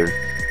lit either.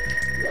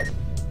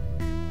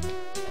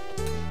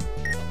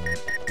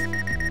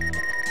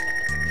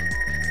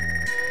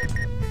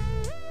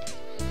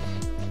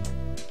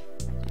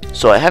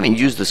 So I haven't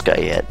used this guy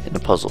yet in a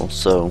puzzle,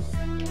 so...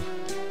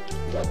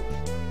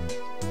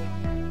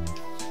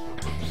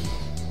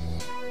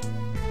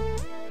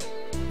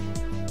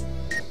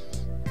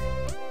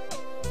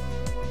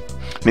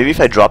 Maybe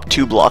if I drop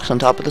 2 blocks on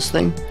top of this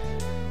thing?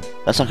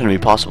 That's not going to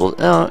be possible.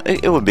 No,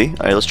 it would be.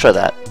 Alright, let's try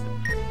that.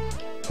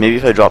 Maybe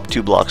if I drop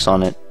 2 blocks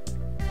on it,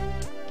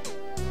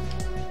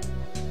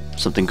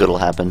 something good will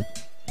happen.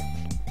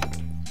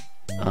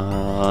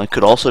 I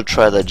could also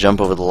try that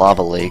jump over the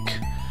lava lake.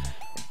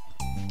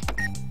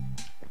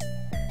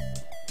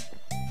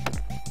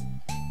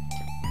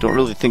 Don't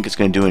really think it's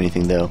going to do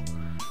anything though.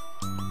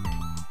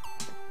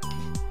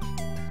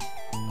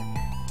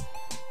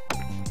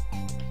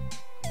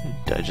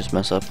 Did I just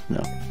mess up?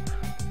 No.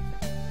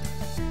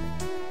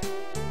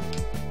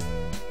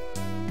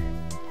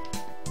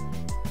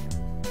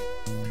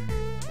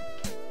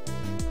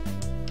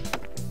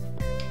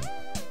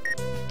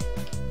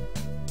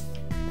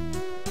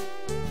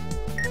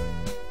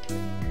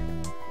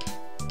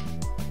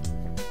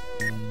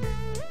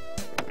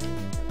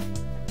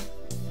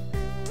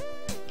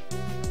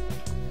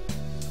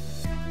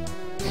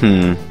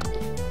 Hmm.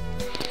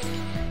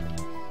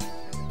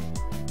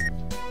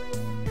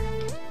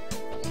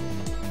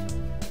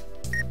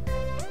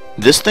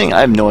 This thing,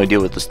 I have no idea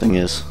what this thing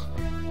is.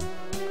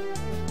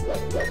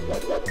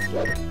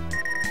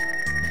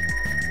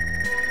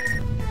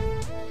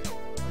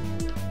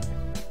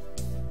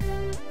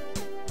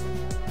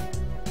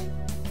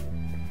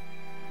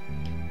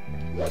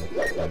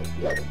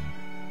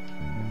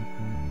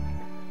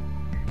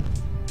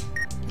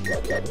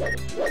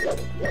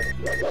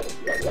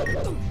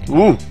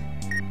 Ooh.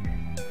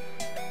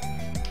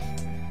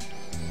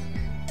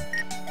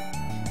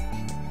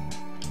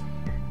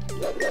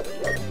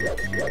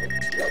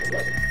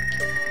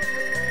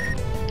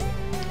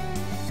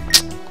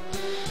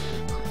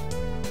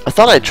 I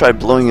thought I tried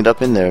blowing it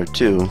up in there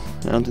too.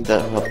 I don't think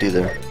that helped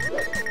either.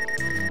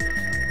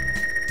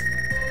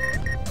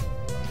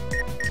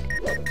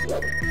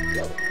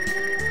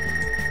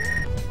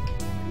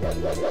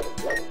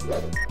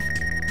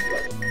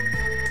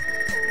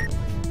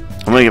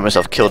 I'm gonna get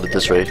myself killed at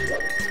this rate.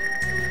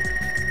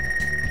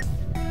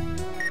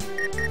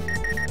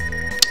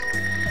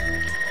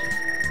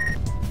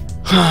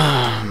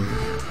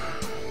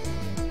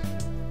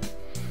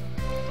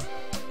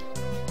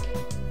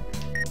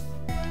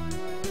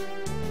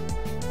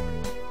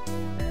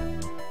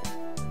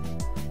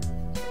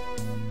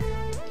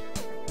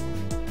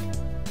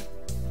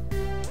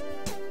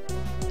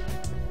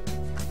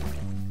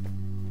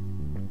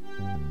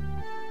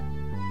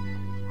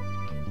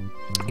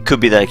 It could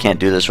be that I can't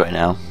do this right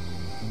now.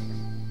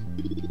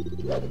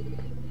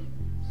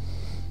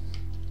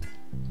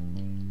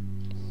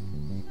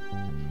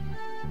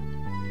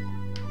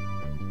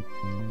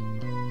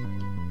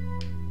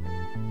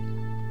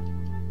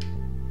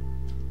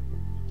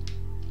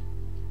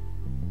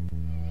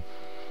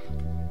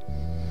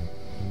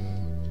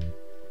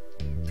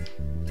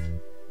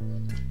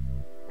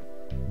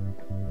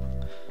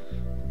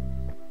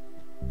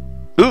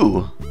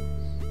 Ooh.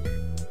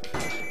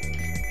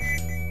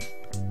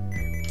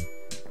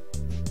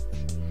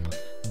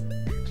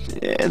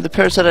 Yeah, the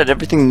parasite had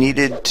everything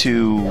needed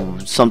to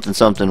something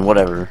something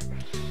whatever.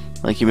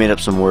 Like he made up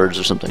some words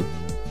or something.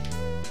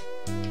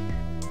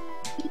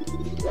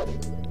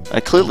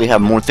 I clearly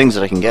have more things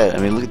that I can get. I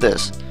mean, look at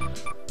this.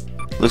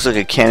 Looks like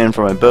a cannon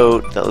for my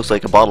boat. That looks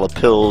like a bottle of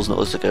pills. That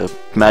looks like a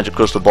magic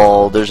crystal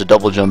ball. There's a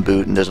double jump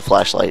boot and there's a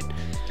flashlight.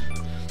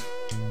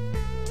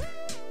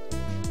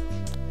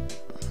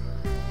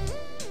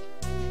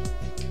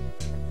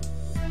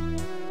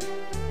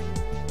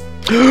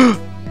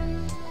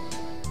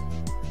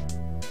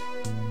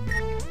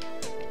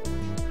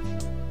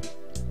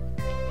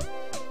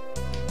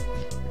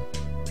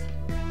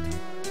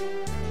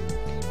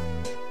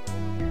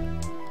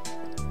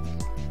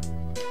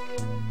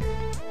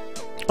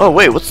 Oh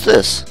wait, what's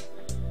this?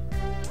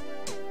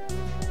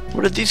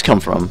 Where did these come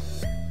from?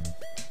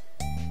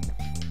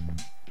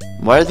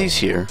 Why are these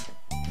here?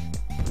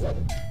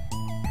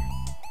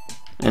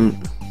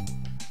 And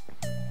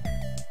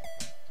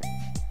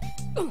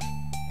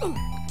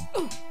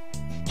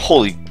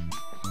holy,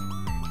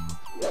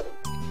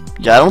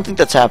 yeah, I don't think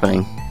that's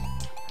happening.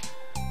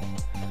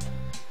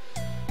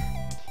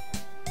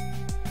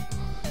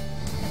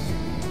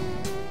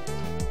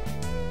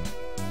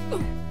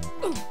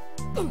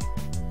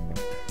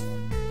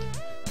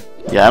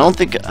 Yeah, I don't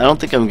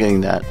think I'm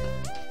getting that.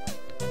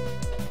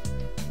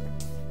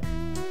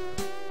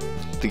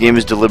 The game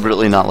is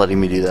deliberately not letting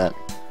me do that.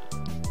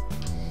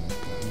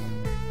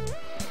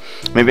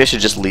 Maybe I should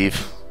just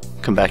leave.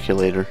 Come back here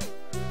later.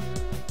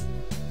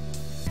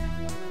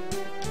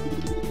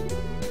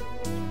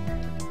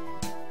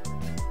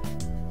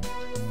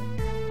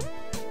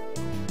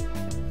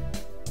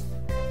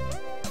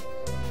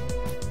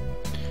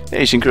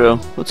 Hey Shinkro,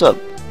 what's up?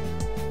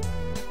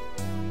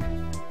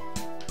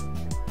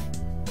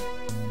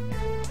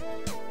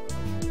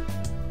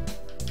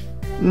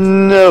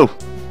 No.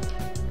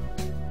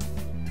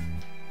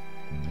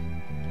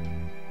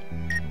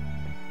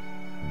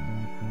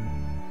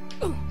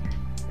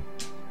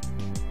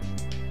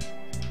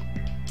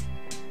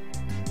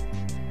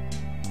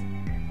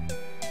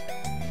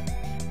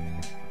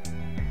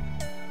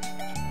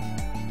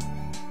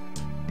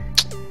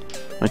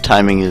 My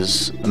timing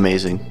is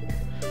amazing.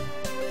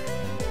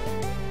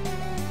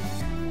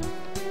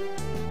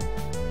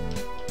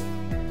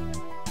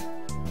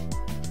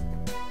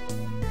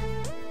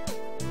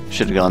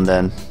 Should have gone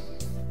then.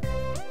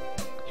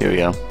 Here we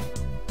go.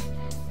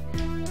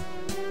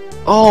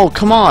 Oh,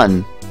 come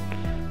on!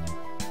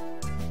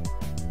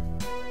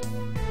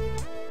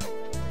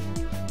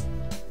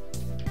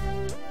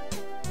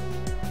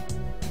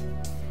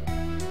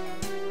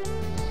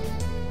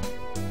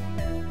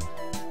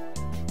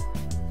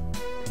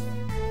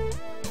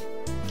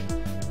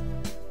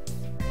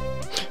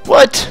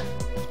 What?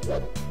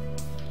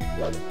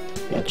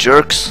 You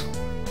jerks.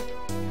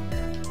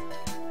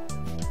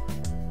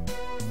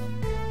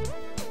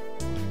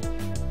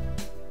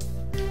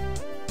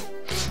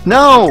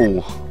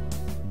 No!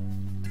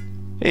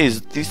 Hey,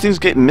 is these things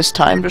get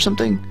mistimed or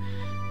something?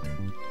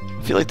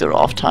 I feel like they're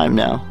off time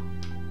now.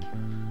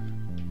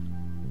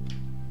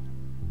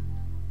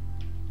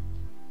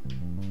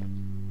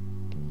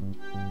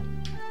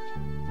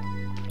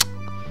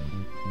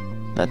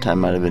 That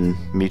time might have been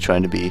me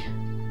trying to be.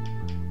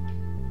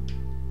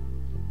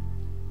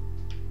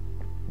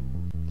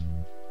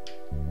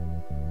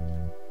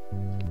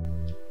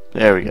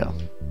 There we go.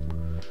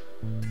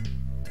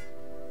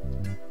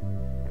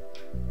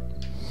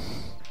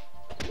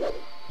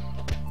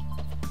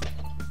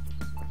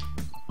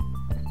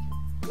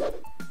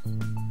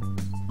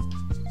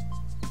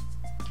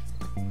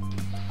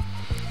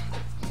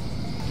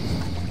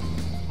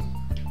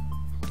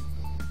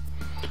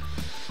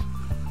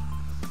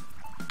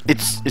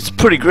 It's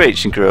pretty great,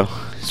 Shinkuro.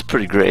 It's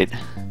pretty great.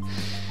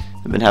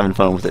 I've been having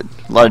fun with it.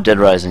 A lot of Dead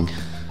Rising.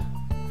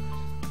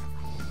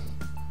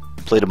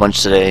 Played a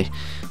bunch today.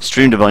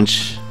 Streamed a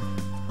bunch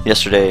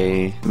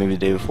yesterday, maybe the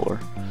day before.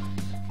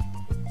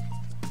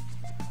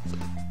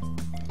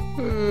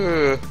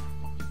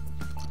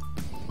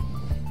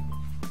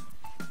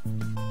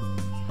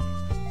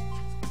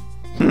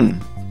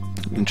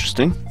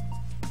 Interesting.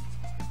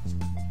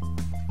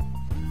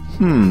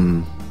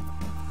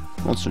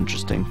 That's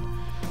interesting.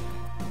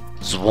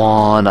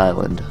 Swan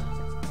Island.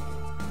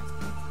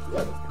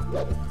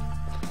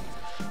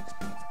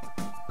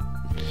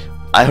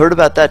 I heard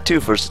about that too,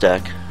 First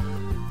Stack.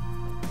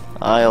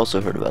 I also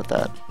heard about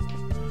that.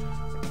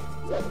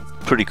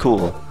 Pretty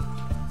cool.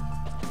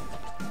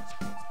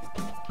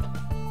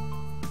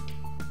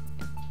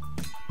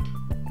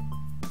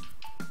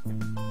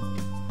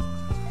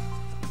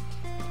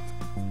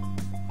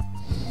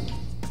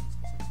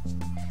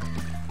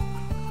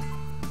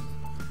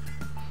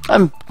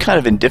 I'm kind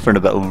of indifferent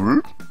about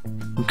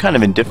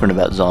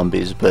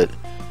zombies, but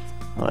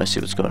oh, I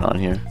see what's going on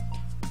here.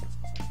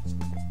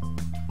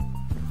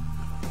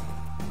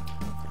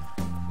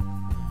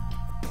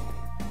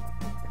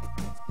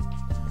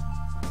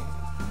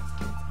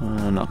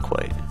 Not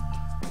quite.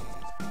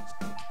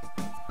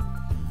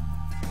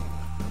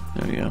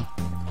 There we go.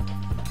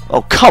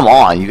 Oh, come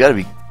on! You gotta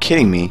be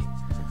kidding me.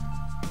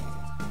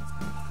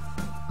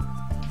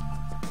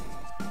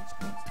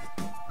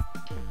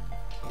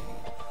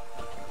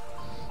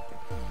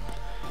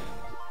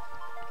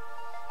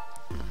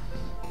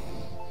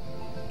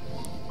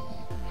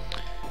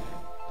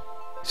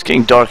 It's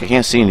getting dark, I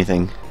can't see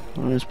anything.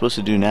 What am I supposed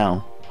to do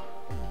now?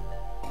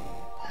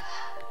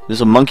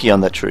 There's a monkey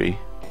on that tree.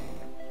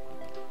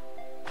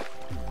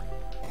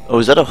 Oh,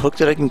 is that a hook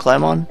that I can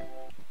climb on?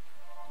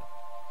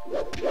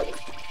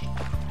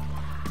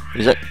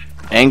 Is that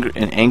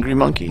an angry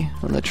monkey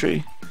on that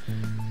tree?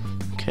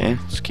 Okay,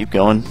 let's keep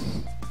going.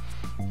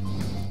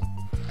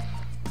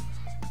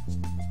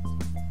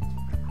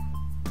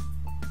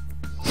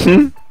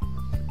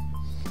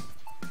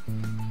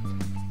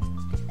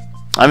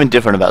 I'm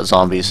indifferent about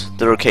zombies.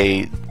 They're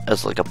okay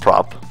as like a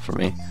prop for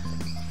me.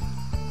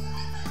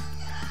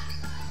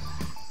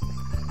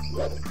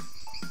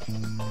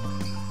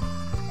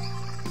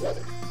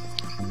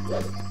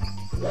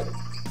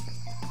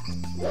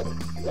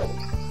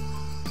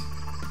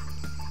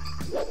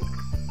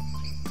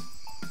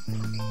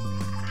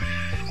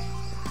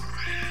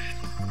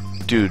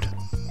 Dude.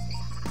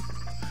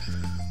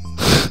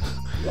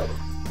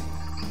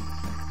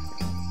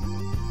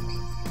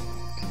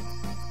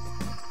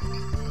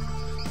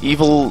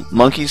 Evil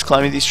monkeys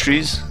climbing these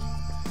trees?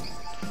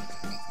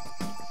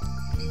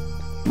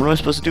 What am I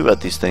supposed to do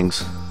about these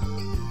things?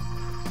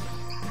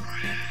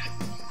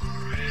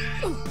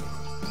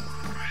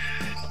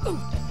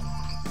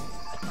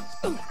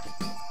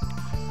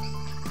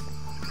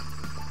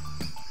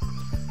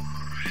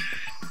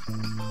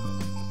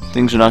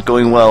 Things are not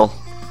going well.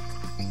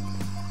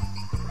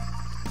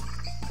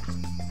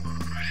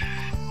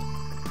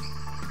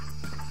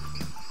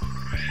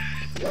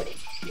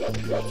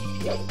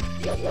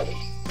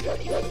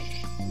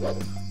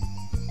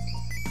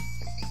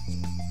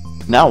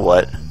 Now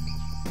what?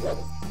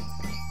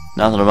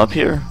 Now that I'm up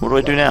here, what do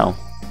I do now?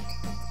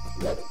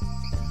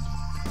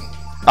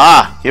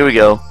 Ah! Here we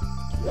go.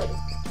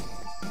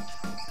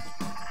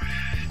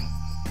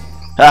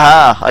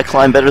 Haha! I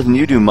climb better than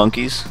you do,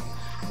 monkeys.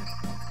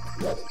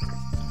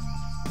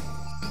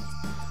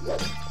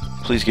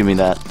 Please give me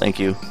that. Thank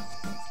you.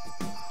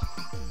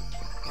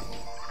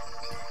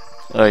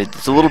 Alright,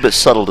 it's a little bit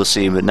subtle to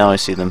see, but now I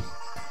see them.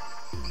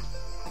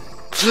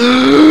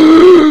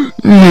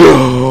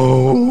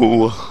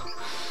 No!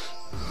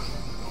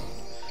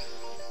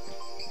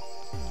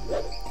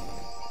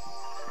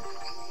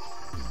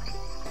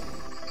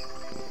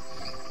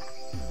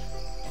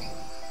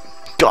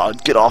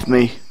 God, get off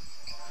me.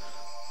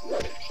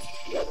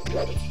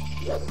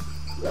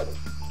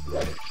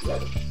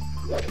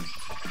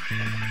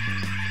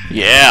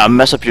 Yeah,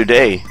 mess up your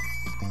day.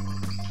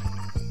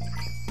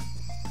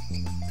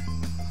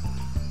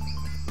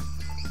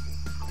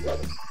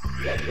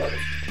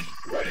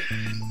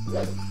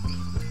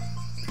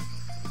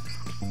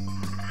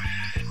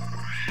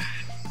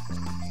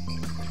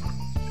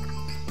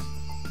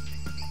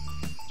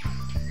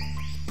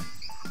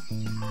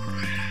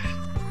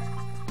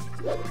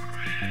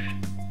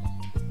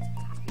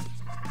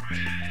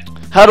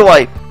 How do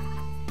I...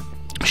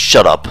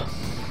 Shut up.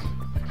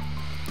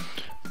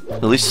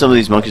 At least some of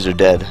these monkeys are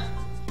dead.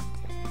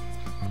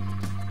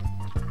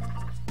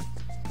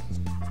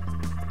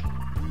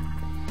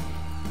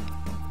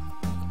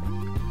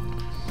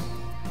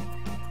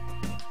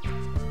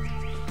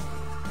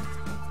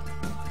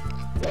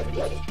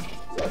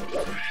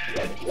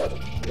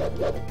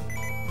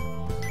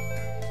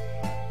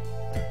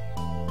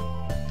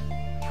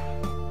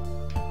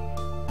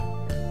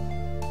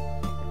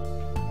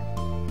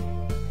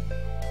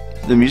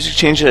 The music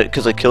changed it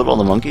because I killed all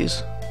the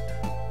monkeys?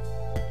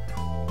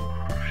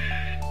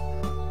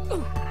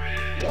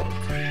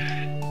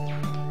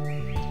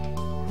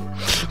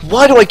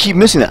 Why do I keep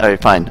missing that?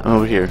 Alright, fine. I'm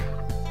over here.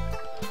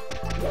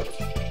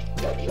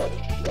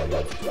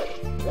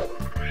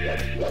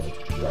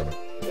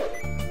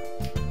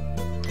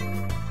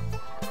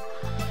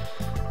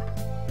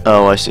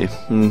 Oh, I see.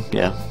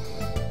 Yeah.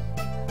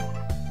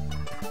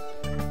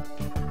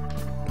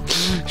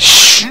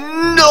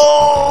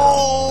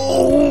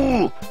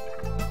 No!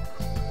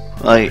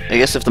 I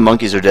guess if the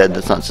monkeys are dead,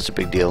 that's not such a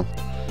big deal.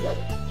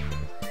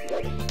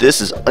 This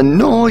is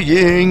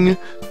annoying!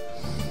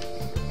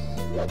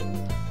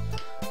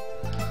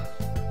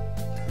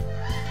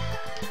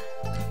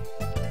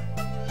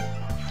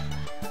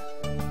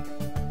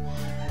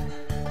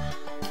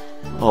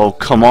 Oh,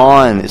 come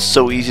on! It's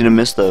so easy to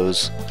miss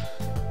those.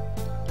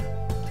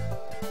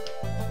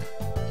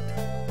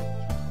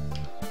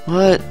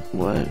 What?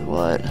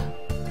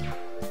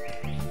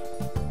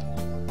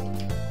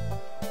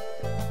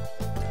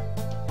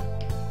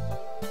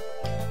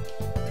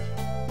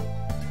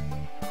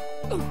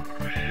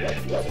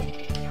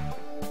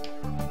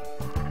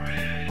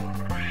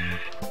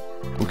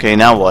 Okay,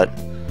 now what?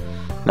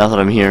 Now that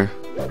I'm here.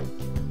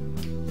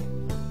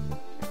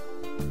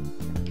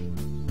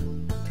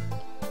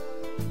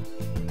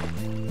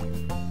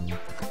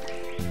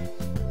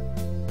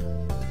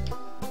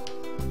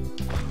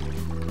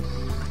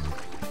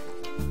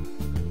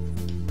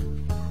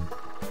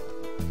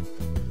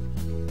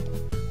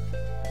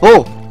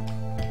 Oh!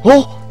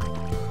 Oh!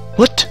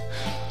 What?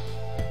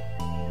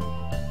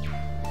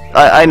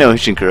 I know,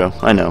 Shinkuro.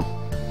 I know.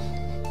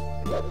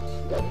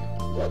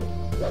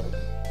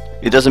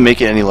 It doesn't make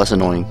it any less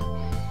annoying.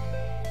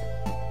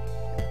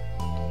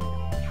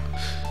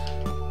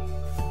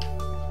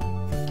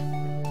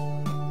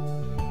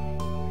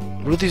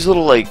 What are these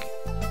little, like...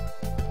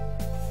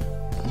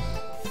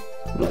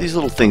 What are these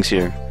little things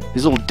here?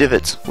 These little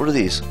divots. What are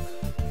these?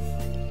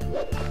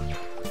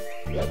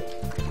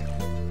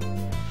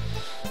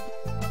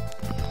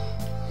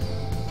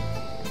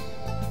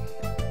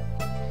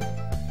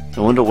 I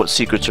wonder what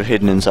secrets are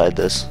hidden inside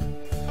this.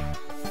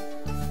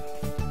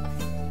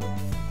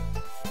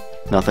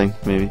 Nothing,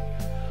 maybe.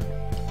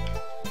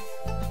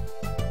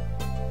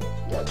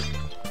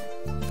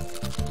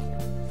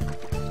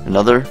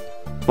 Another?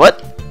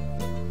 What?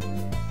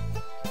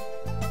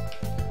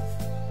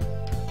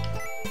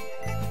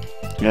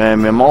 Yeah, I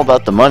mean, I'm all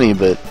about the money,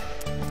 but...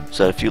 Is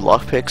that a few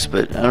lockpicks?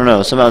 But, I don't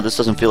know, somehow this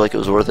doesn't feel like it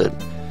was worth it.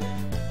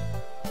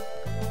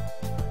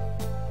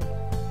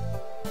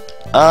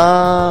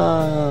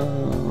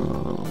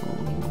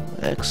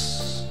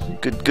 X.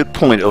 Good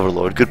point,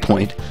 Overlord. Good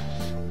point.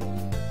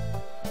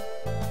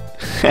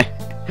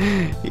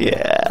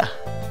 Yeah.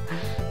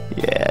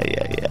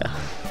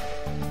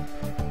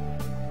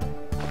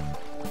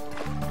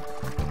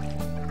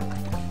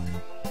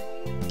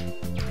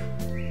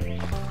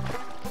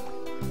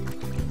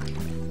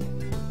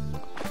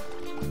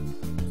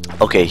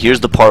 Okay, here's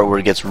the part where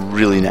it gets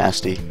really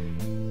nasty.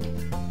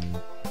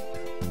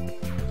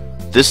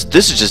 This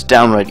is just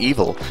downright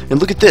evil. And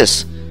look at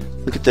this.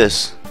 Look at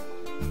this.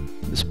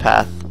 This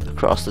path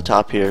across the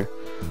top here.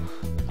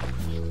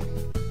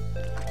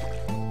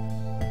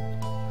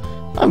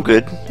 I'm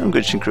good,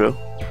 Shinkuro.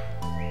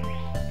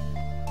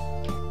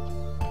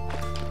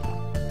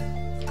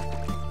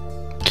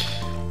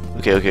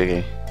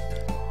 Okay.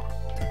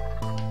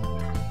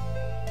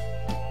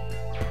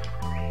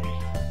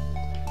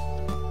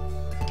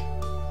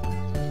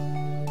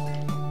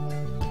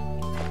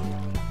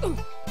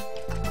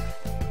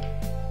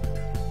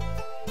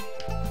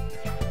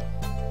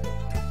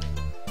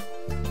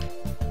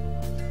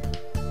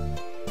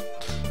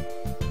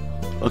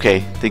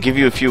 Okay, they give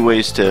you a few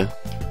ways to...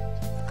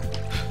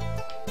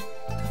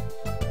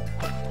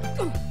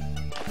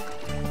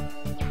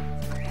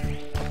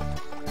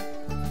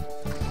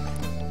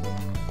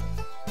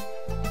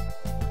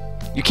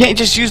 You can't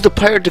just use the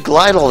pirate to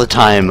glide all the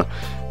time.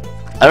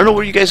 I don't know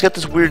where you guys got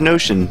this weird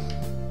notion.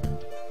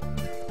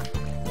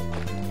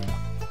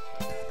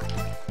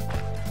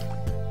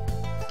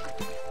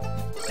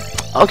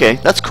 Okay,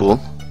 that's cool.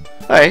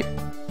 Alright.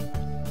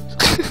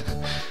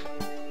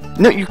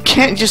 No, you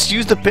can't just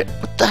use the bit.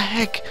 What the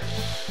heck?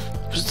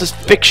 What's this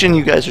fiction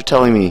you guys are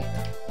telling me?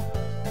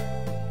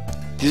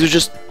 These are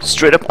just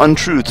straight up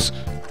untruths.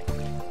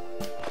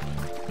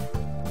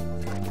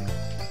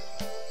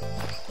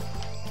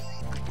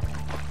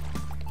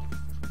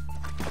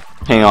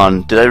 Hang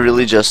on, did I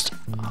really just...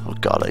 Oh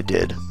god, I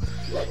did.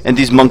 And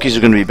these monkeys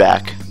are gonna be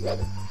back.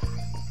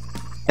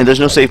 And there's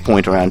no save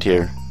point around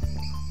here.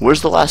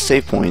 Where's the last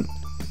save point?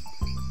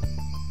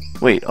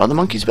 Wait, are the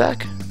monkeys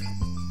back?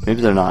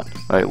 Maybe they're not.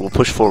 Alright, we'll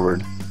push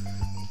forward.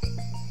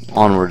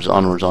 Onwards.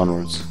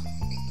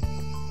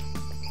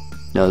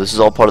 No, this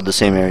is all part of the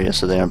same area,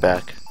 so they aren't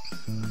back.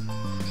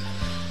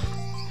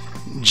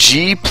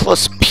 G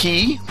plus P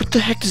P? What the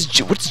heck is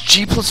G? What's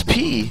G plus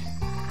P?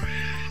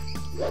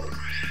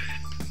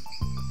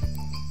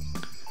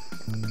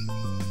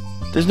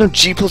 There's no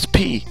G plus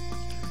P.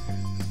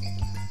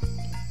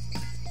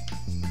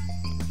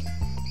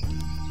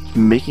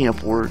 I'm making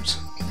up words.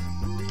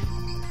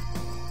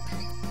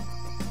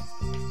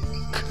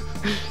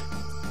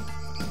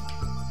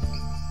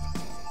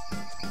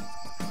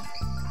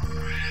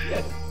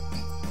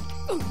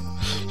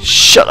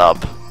 Shut up.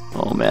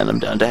 Oh man, I'm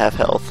down to half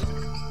health.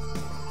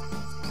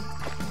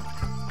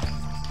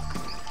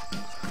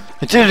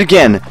 I did it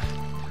again!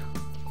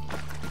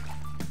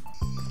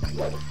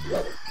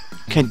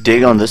 Can I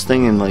dig on this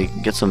thing and like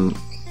get some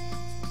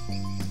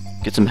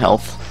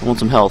health? I want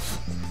some health.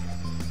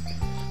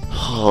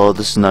 Oh,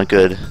 this is not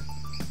good.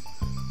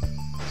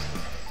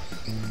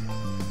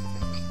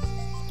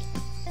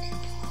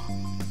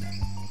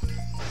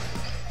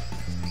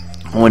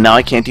 Oh, and now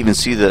I can't even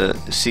see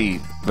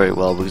very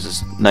well because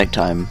it's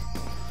nighttime.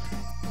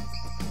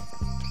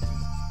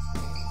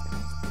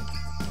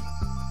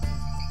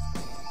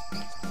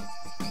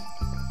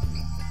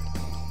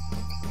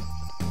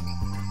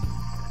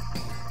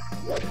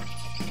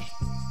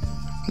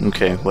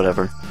 Okay,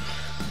 whatever.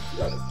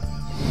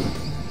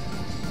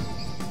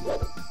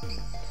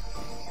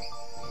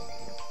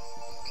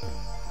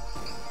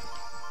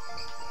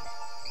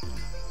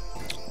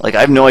 Like,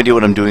 I have no idea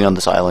what I'm doing on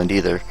this island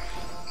either.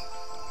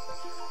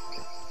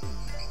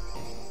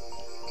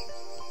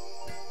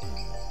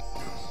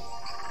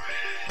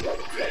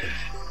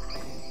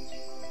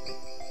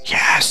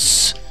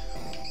 Yes!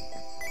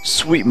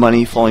 Sweet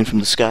money falling from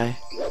the sky.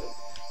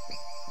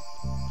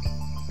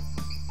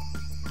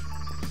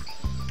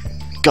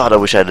 God, I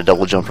wish I had a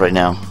double jump right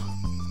now.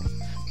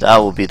 That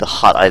will be the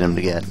hot item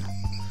to get.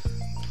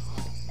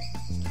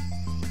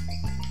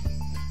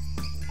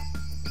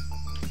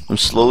 I'm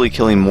slowly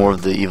killing more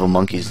of the evil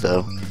monkeys,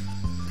 though.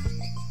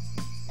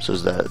 So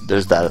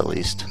there's that at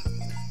least.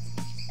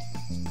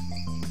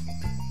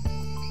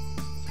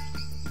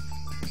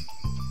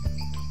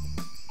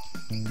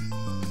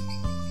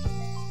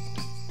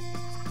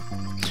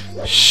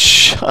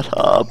 Shut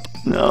up.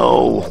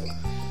 No.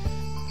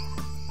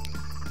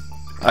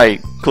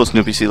 Alright, cool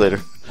Snoopy, see you later.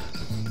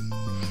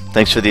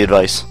 Thanks for the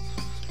advice.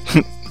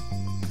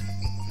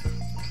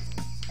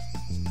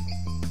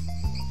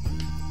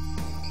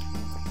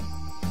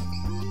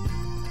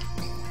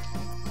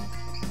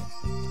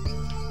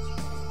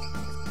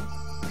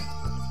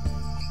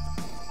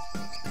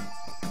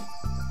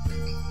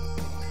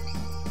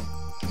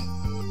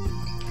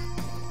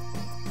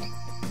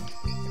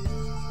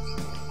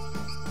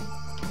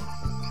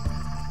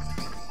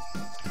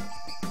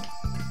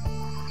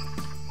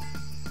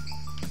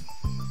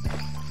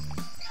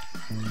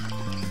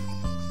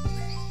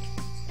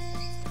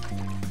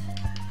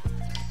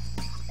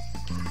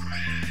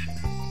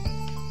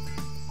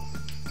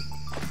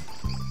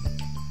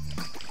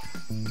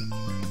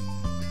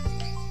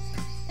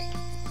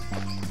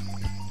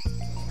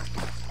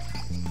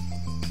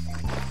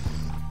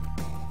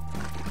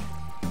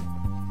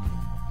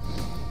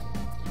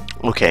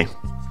 Okay.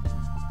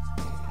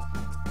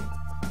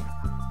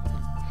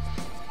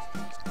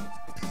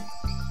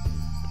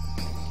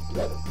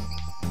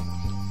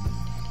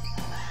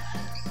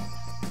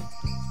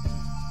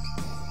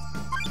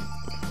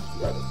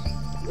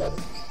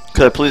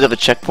 Could I please have a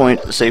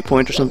checkpoint, a save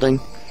point or something?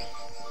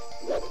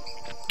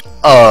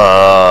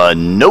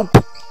 Nope.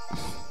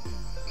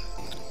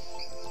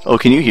 Oh,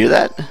 can you hear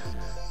that?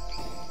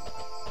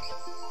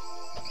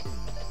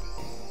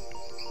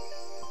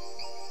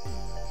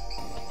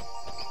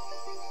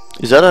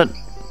 Is that a...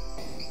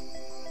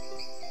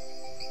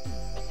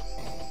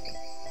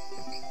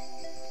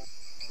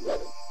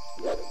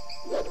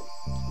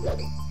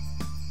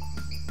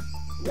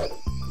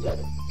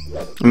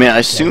 I mean, I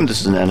assume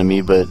this is an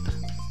enemy, but...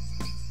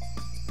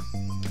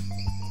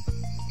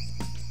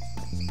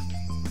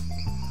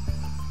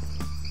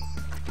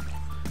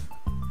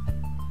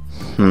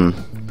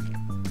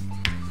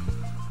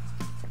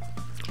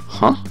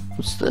 Huh?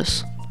 What's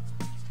this?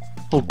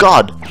 Oh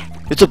god!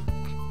 It's a...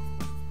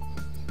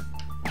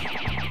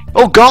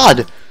 Oh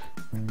god!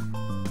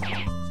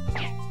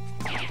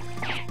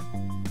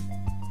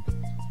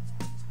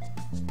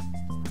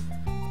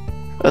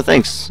 Oh,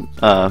 thanks,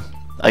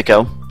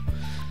 Ico.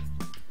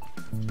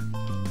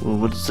 Well,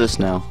 what is this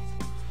now?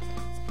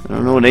 I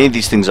don't know what any of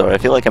these things are. I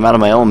feel like I'm out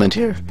of my element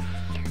here.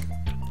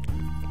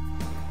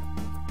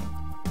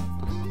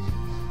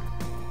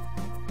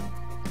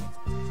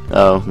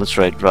 Oh, that's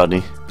right,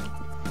 Rodney.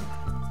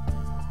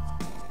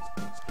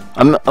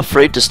 I'm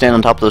afraid to stand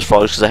on top of those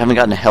frogs because I haven't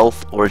gotten a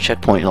health or a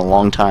checkpoint in a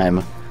long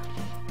time.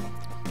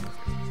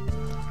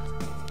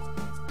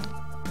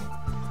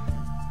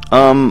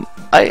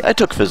 I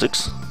took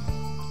physics.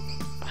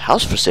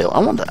 House for sale. I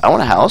want that. I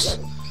want a house.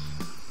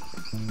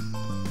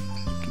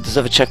 Does it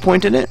have a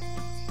checkpoint in it?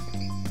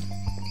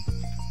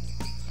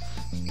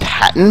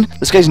 Patton?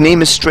 This guy's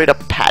name is straight up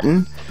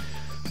Patton.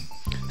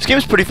 This game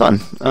is pretty fun.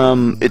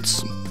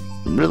 It's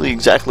really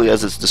exactly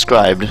as it's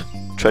described.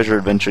 treasure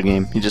adventure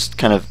game. You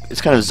just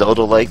it's kind of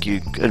Zelda-like.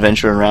 You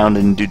adventure around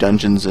and do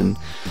dungeons and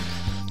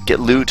get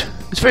loot.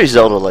 It's very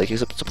Zelda-like,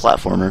 except it's a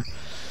platformer.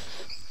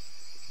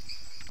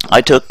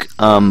 I took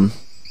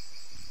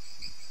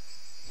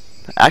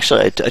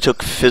actually I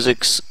took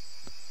physics,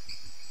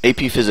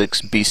 AP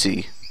Physics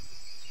BC.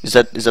 Is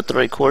that the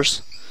right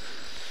course?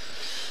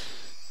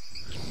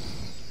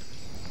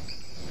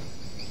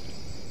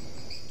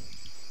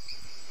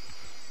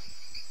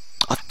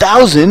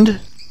 $1,000?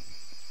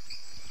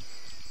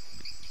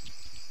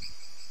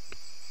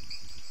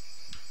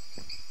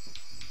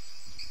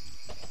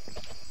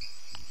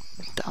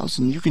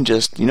 $1,000. You can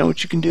just, you know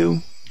what you can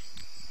do?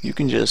 You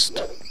can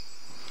just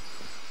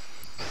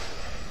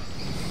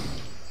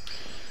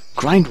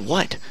grind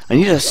what? I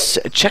need a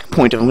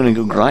checkpoint if I'm gonna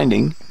go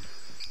grinding.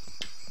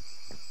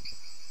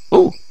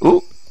 Oh,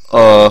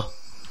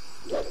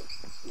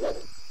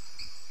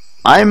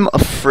 I'm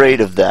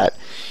afraid of that.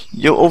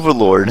 Yo,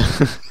 Overlord.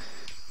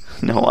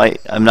 No,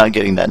 I'm not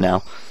getting that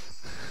now.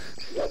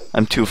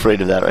 I'm too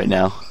afraid of that right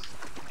now.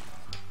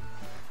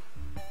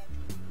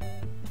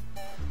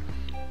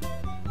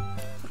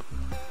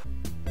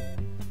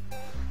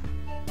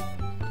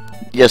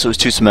 Yes, it was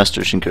 2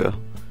 semesters, Shinkuro.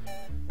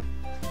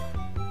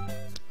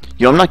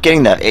 Yo, I'm not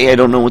getting that. I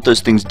don't know what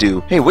those things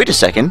do. Hey, wait a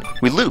second.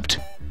 We looped.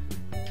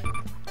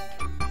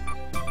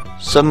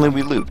 Suddenly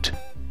we looped.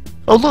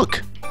 Oh,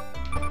 look!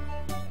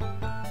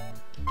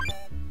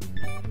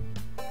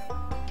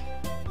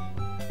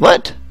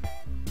 What?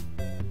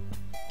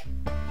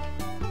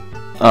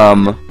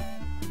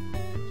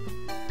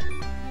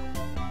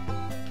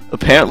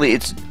 Apparently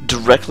it's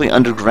directly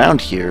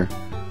underground here.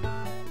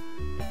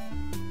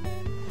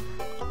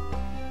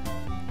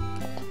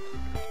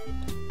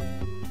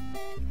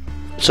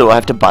 So I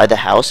have to buy the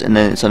house and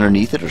then it's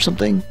underneath it or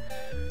something?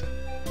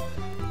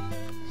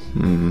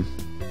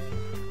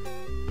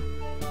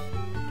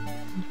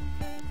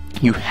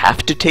 You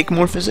have to take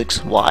more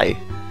physics? Why?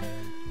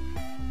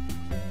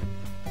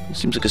 It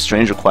seems like a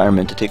strange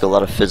requirement to take a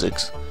lot of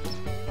physics.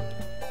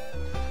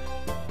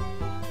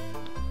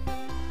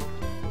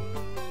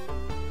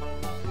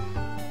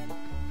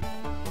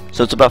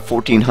 So it's about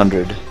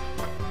 1,400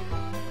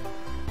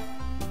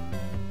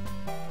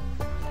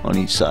 on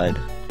each side.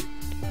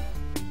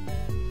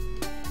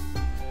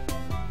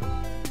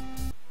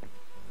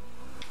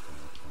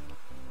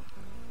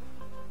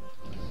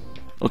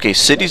 Okay,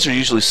 cities are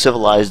usually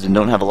civilized and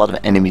don't have a lot of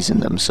enemies in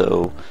them,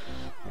 so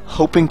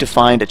hoping to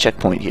find a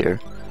checkpoint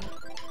here.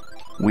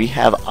 We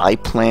have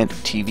iPlant,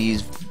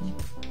 TVs,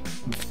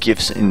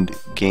 gifts, and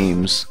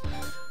games.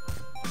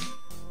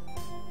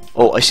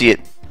 Oh, I see it.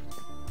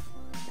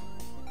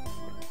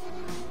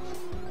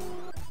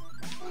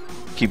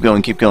 Keep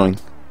going, keep going.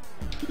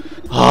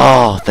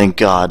 Oh, thank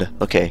God.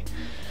 Okay.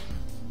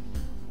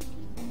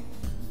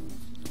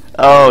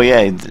 Oh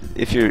yeah,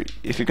 if you're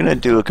gonna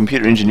do a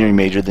computer engineering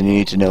major, then you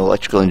need to know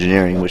electrical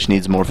engineering, which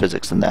needs more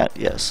physics than that.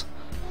 Yes.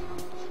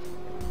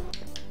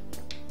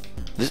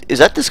 Is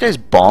that this guy's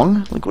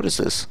bong? Like, what is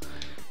this?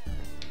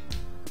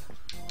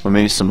 Or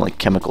maybe some like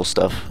chemical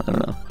stuff. I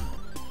don't know.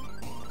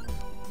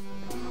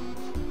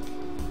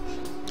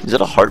 Is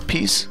that a heart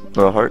piece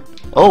or a heart?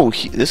 Oh,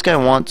 this guy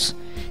wants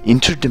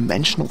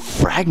interdimensional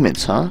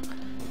fragments, huh?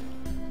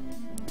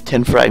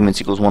 10 fragments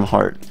equals 1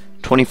 heart.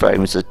 20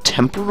 fragments. A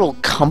temporal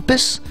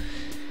compass?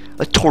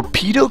 A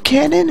torpedo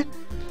cannon?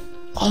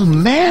 Oh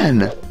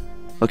man!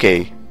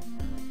 Okay.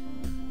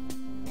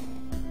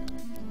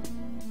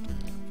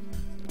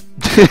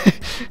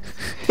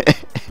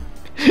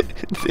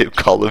 They have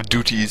Call of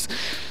Duties.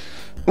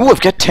 Ooh,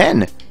 I've got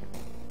 10!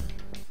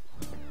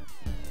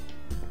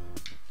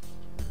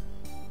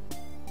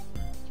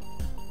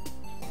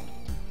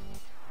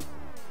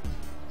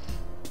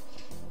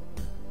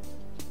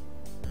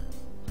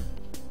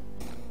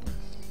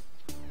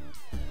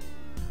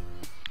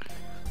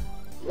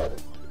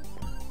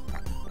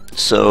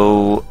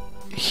 So,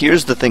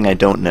 here's the thing I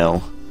don't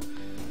know.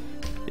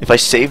 If I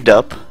saved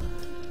up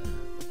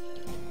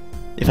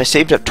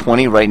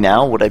 20 right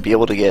now, would I be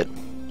able to get...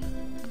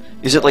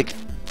 Is it like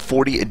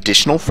 40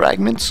 additional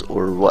fragments,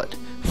 or what?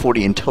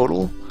 40 in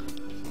total?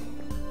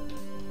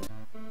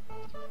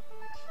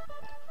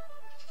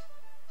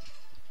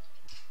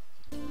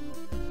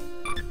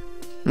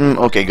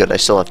 Okay, good. I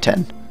still have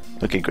 10.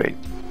 Okay, great.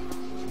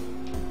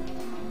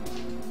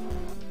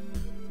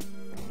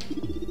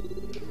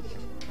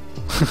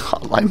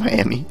 Hotline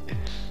Miami.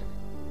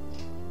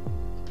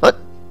 What?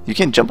 You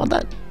can't jump on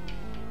that?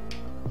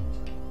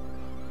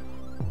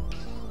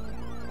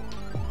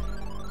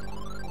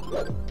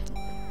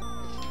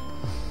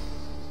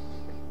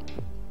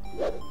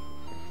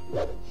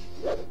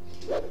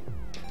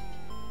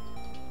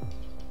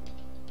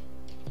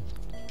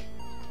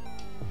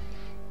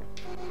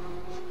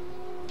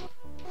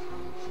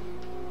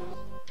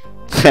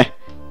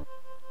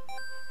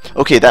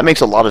 Okay, that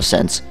makes a lot of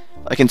sense.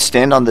 I can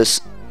stand on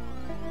this...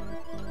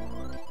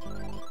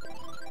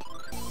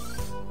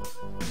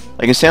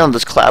 I can stand on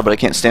this cloud, but I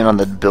can't stand on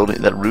the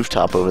building, that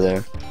rooftop over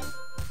there.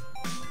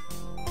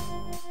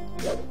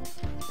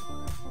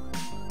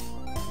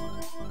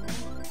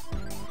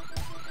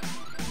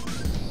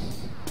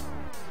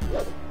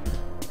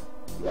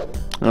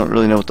 I don't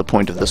really know what the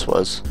point of this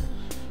was.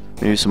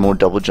 Maybe some more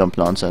double jump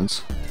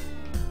nonsense.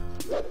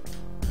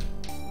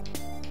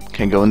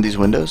 Can I go in these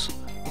windows?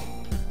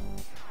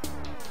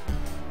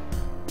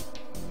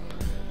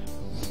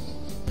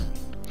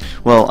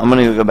 Well, I'm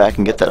gonna go back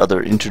and get that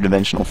other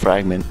interdimensional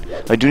fragment.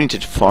 I do need to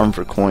farm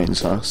for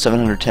coins, huh?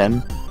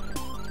 710?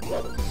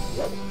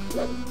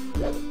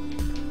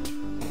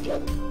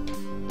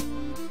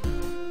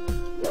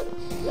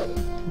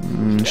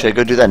 Should I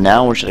go do that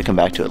now, or should I come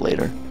back to it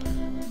later?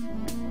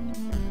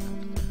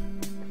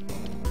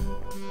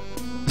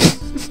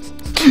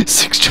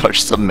 Six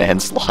charges of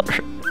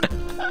manslaughter.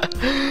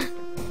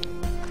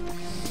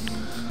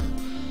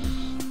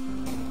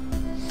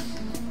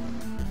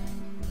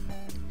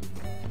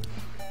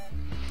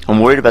 I'm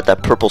worried about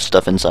that purple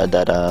stuff inside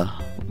that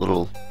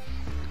little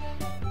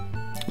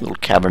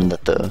cavern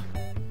that the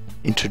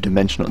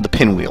interdimensional, the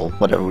pinwheel,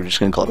 whatever, we're just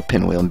gonna call it a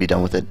pinwheel and be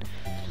done with it.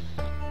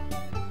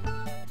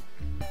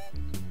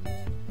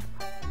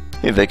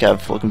 Hey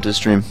Vicav, welcome to the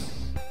stream.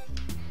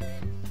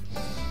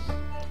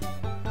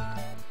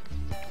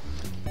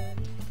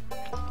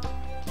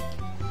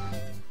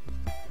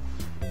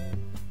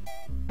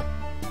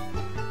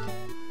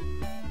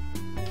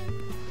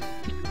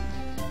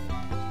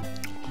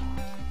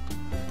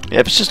 Yeah,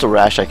 if it's just a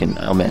rash,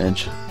 I'll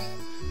manage.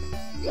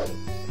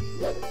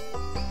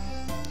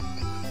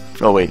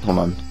 Oh wait, hold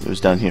on. It was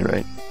down here,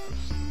 right?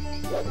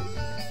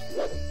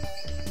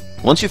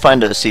 Once you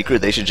find a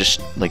secret, they should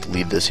just, like,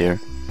 leave this here.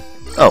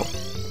 Oh.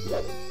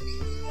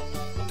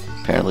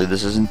 Apparently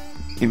this isn't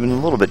even a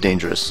little bit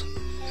dangerous.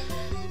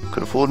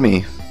 Could have fooled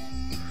me.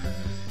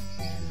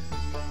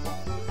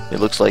 It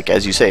looks like,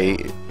 as you say,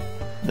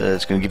 that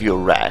it's going to give you a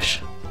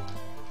rash.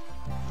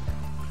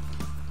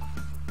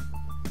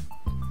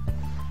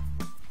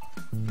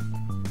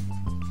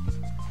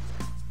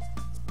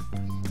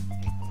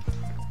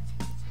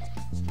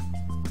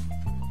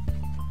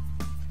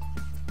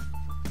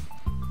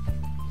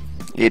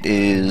 It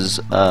is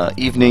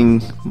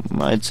evening,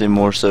 I'd say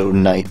more so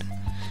night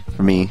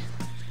for me.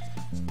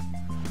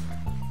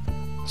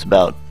 It's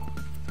about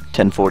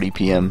 10:40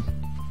 p.m.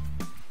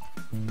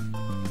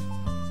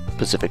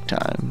 Pacific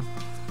time.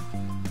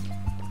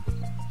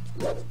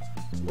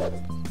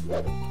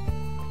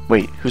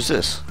 Wait, who's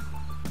this?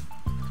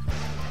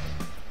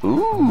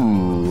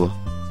 Ooh.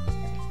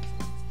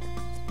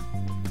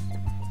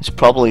 It's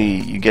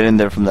probably, you get in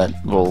there from that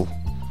little...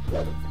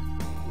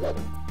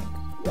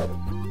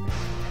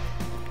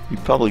 You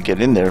probably get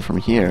in there from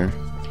here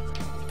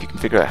if you can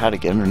figure out how to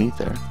get underneath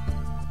there.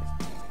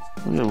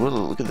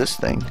 Look at this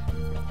thing.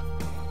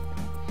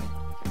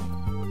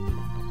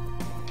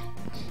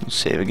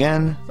 Save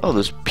again. Oh,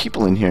 there's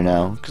people in here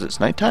now because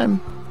it's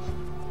nighttime.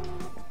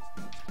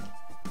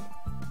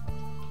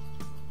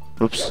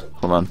 Oops,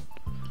 hold on.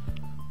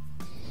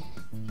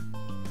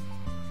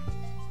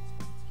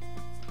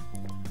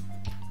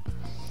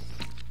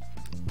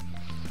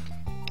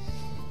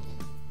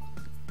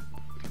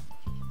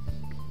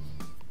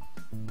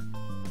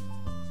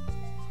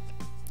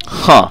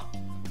 Huh.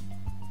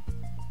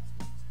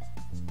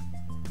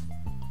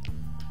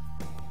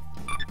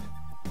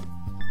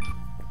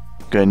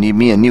 Gonna need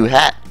me a new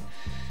hat.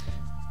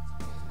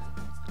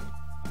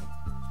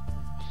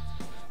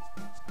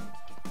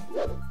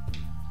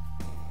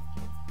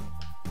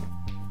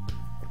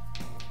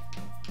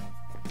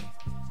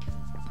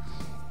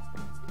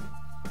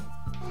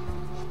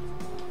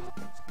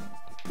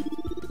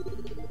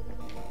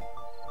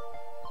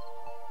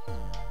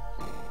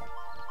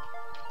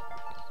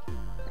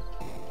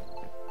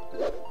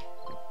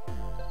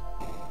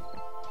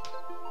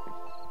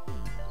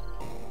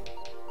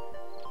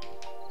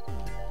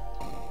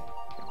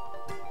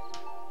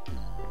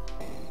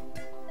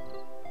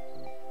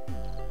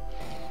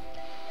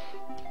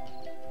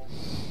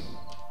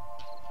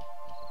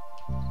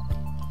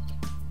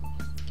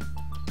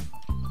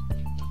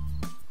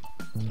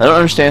 I don't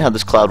understand how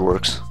this cloud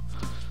works.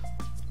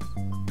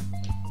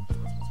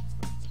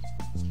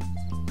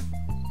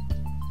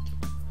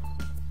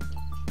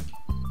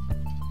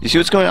 You see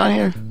what's going on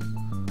here?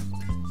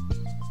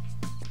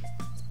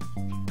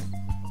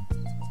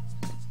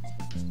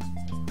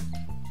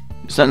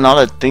 Is that not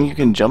a thing you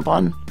can jump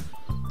on?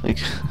 Like...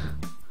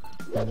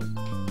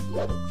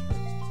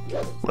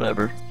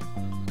 Whatever.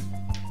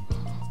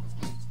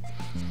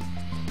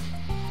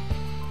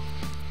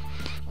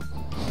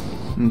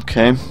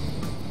 Okay.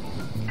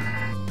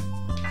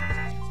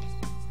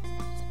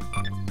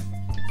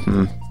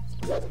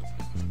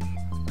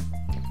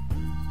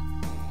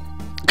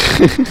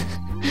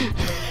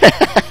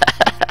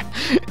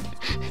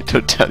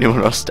 Don't tell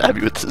anyone, I'll stab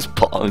you with this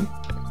bong.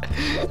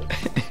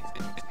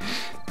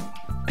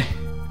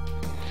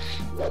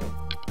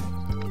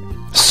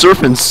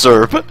 Surf and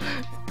serve.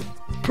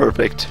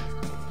 Perfect.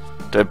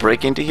 Do I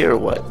break into here or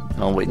what?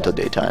 I'll wait until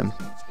daytime.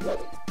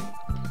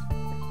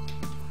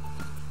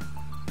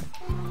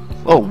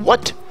 Oh,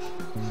 what?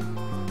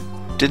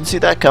 Didn't see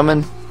that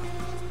coming.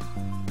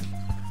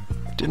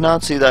 Did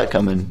not see that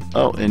coming.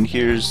 Oh, and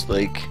here's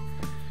like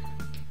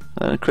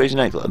a crazy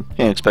nightclub.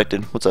 Ain't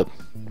expected. What's up?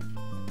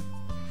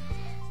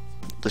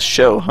 The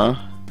show, huh?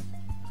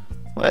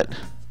 What?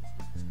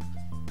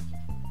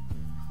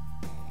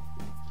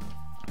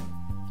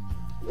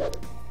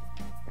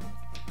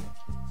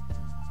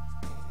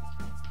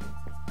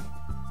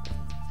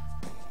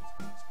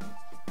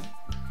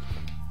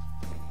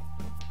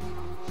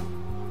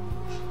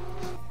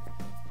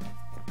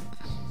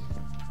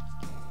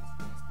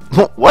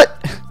 What?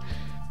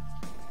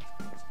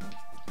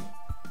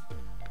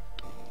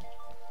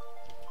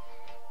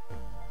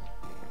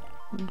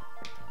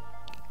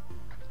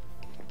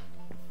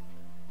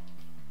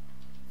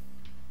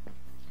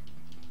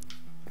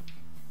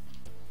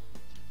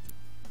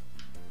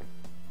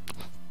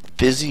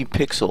 Busy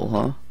pixel,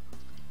 huh?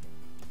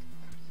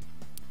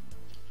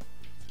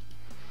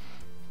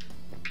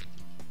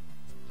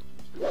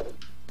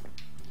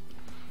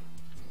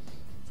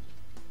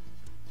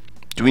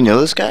 Do we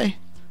know this guy?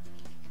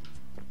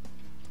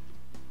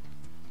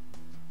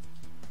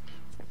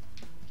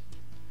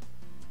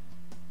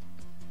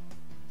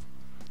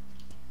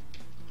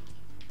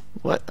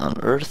 What on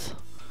earth?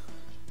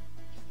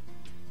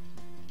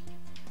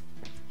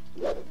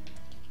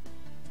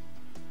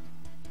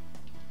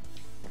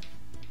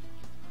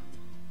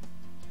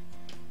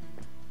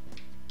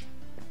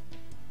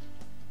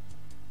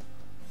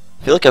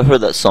 I feel like I've heard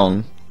that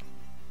song.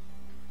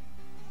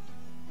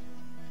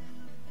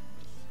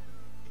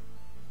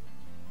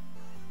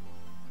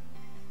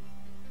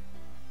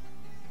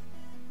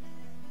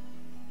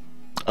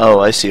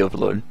 Oh, I see,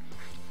 Overlord.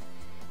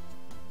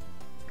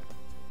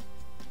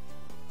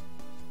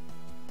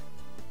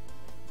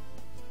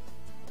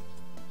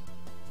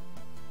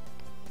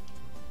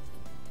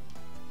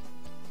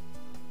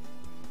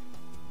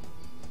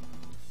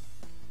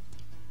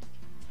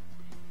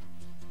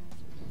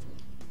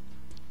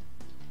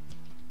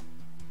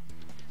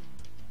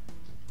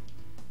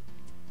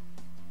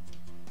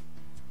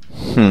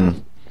 Hmm.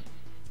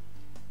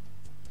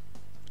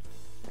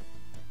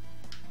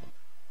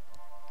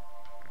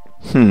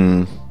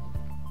 Hmm.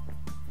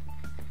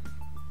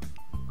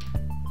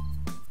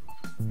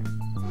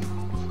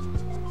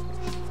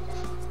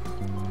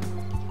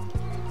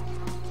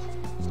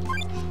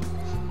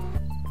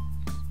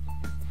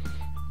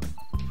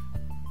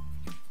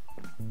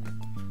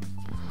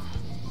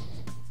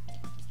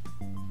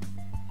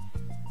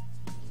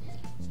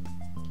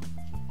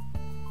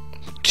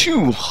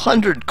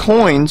 200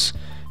 coins?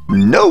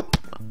 Nope.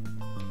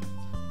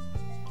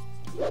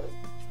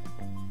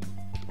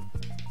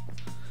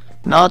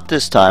 Not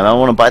this time. I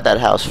want to buy that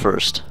house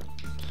first.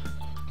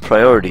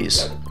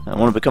 Priorities. I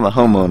want to become a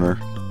homeowner.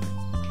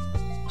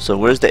 So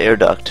where's the air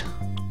duct?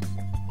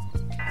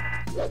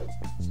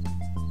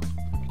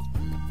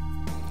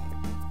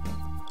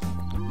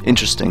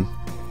 Interesting.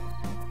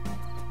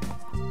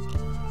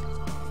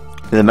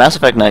 The Mass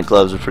Effect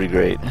nightclubs are pretty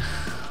great.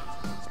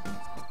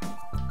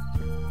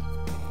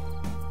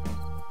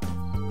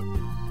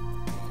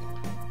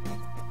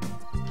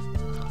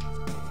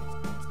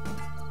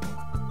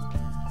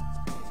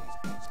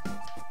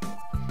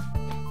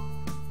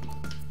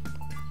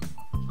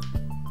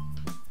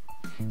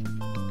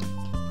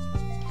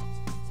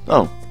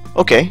 Oh,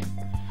 okay.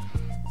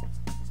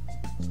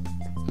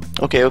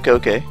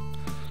 Okay.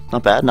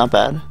 Not bad, not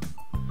bad.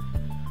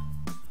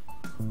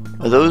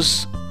 Are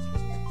those...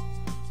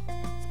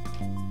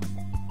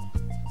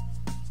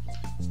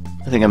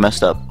 I think I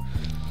messed up.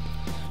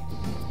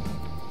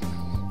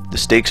 The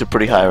stakes are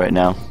pretty high right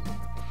now.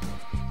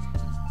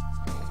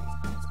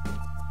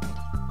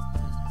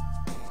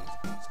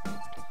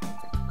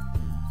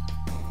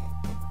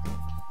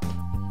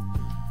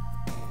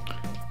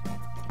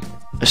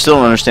 I still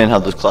don't understand how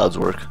those clouds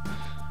work.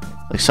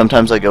 Like,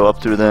 sometimes I go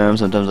up through them,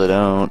 sometimes I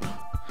don't.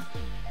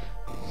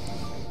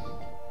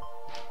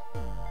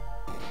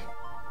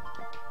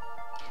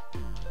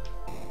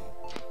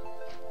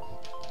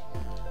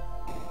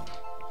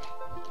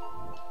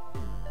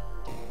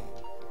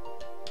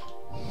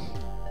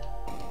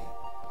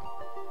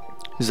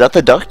 Is that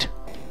the duct?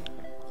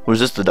 Or is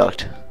this the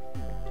duct?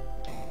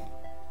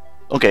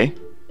 Okay.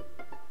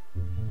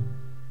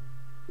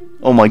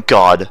 Oh my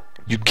god.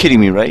 You're kidding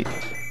me, right?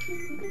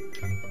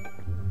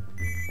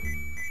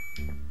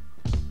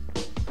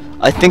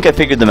 I think I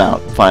figured them out,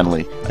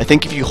 finally. I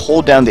think if you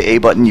hold down the A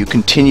button, you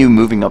continue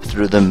moving up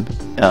through them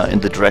in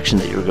the direction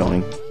that you're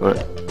going. Or,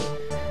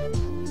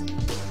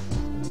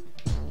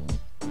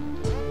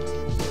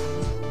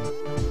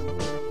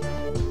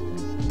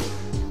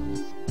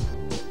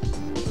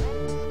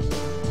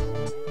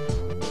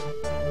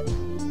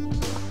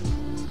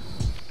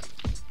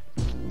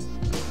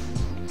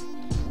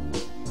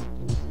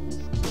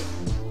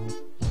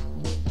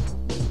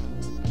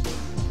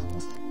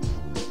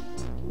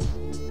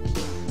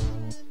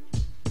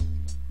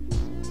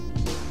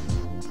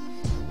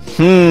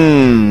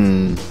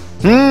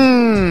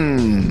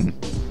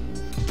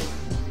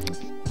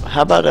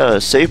 How about a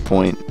save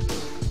point?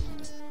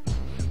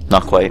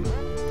 Not quite.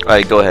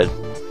 Alright, go ahead.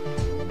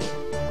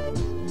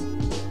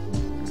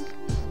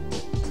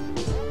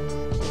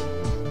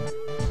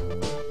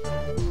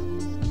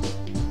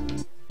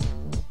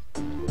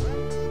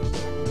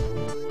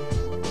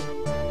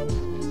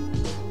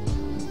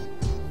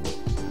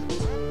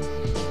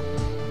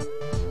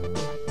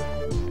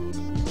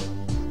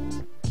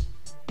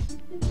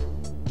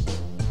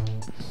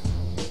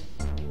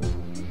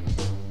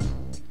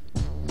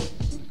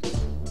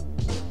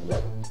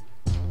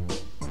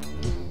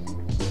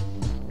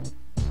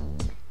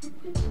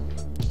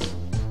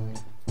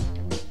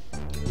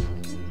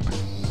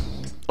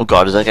 Oh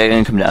god, is that guy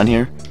gonna come down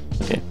here?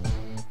 Okay.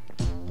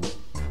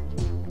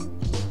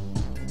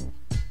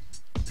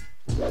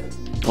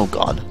 Oh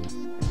god.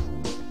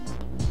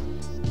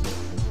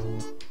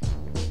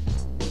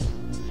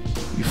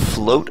 You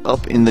float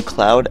up in the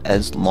cloud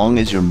as long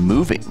as you're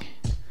moving.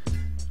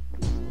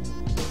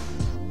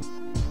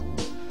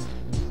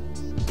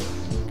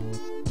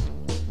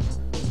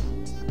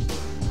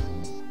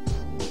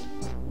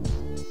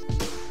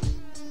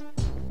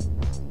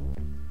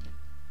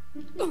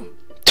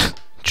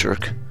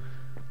 Jerk.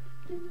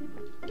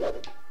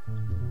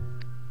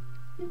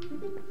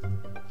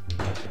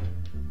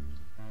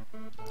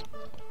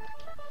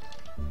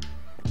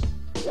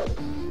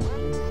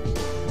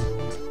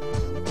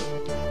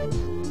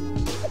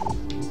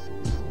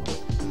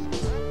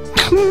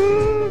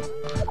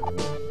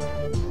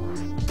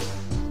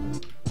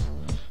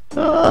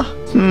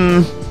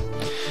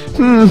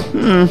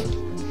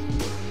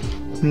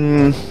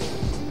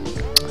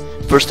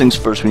 First things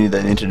first, we need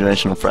that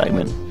interdimensional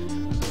fragment.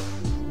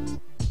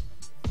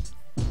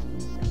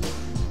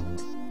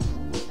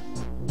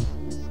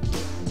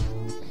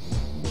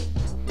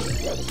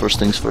 First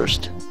things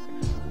first.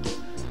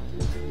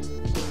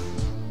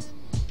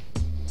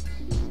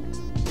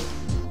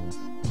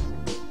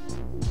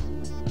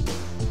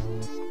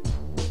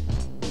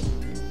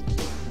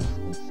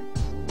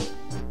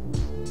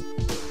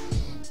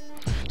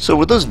 So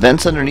were those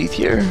vents underneath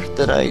here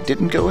that I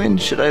didn't go in?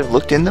 Should I have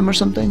looked in them or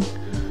something?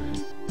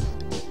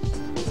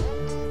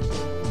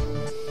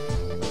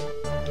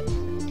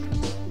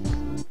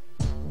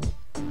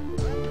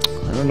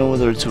 I don't know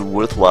whether it's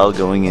worthwhile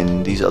going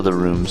in these other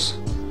rooms.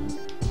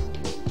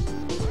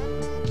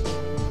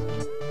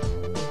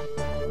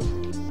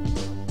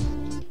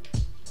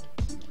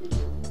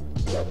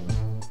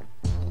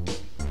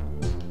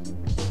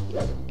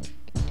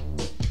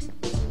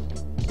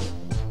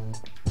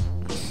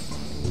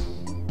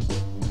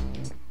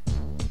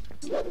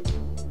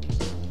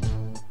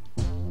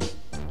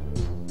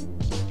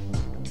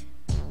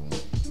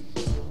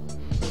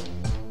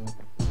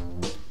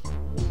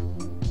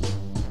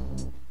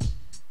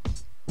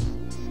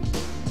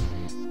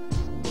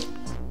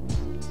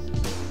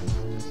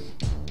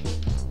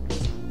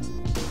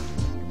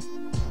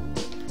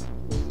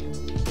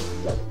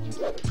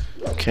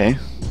 Okay.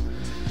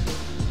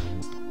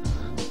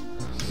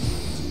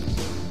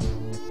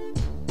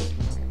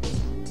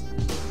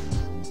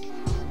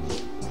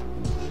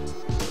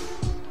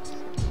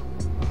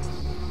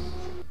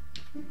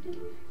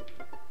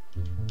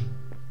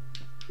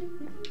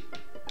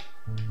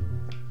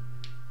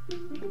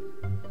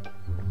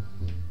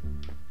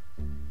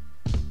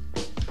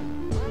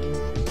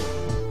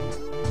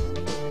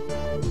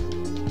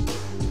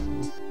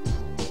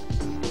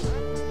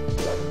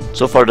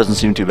 So far, it doesn't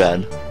seem too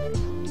bad.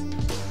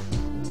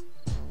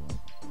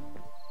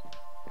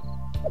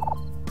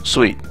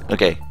 Sweet.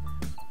 Okay.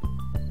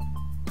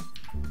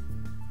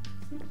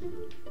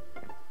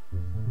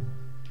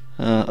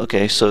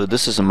 Okay, so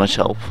this isn't much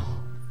help.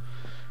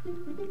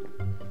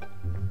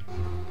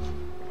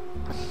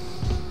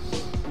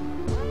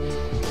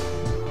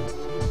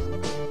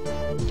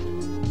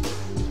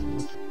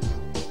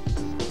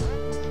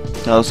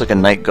 That looks like a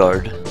night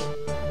guard.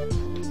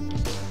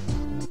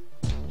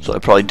 So I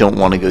probably don't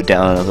want to go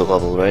down another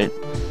level, right?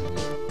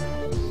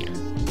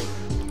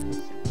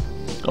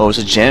 Oh, it's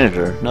a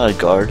janitor, not a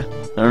guard.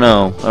 I don't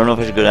know. I don't know if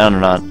I should go down or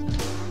not.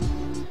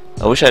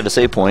 I wish I had a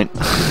save point.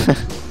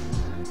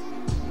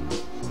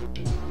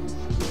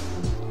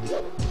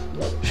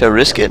 Should I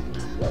risk it?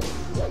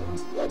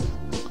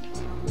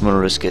 I'm gonna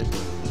risk it.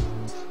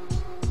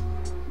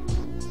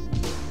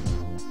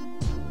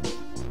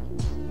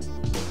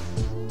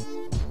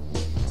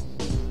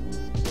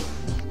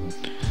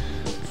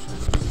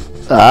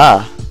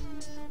 Ah.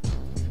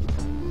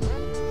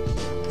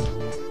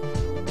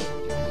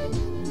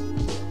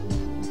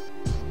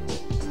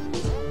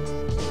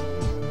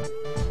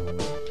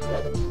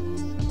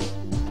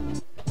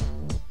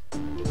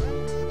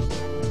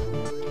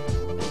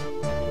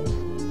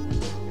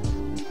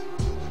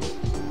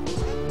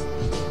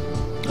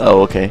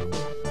 Oh, okay.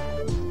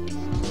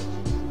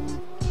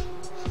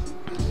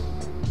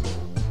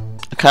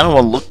 I kind of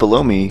want to look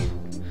below me.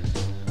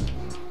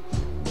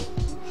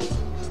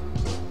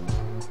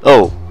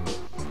 Oh,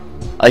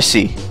 I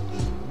see.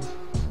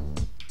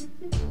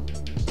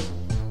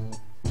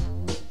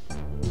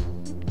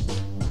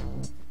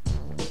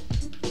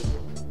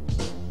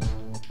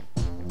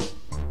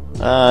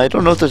 I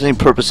don't know if there's any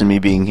purpose in me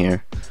being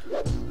here.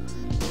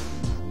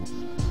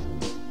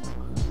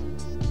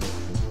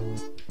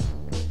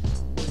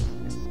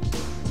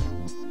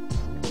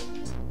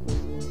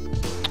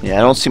 Yeah,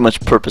 I don't see much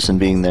purpose in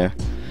being there.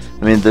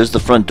 I mean, there's the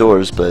front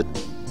doors, but...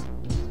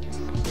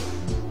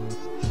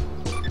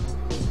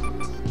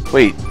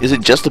 Wait, is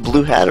it just the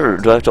blue hat, or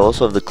do I have to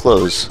also have the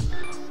clothes?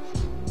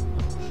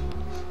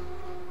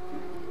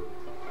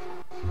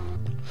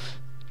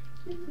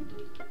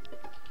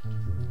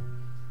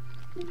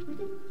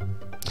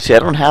 See, I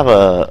don't have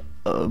a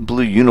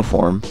blue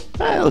uniform.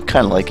 I look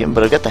kind of like him,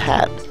 but I've got the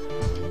hat.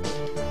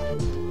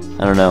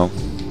 I don't know.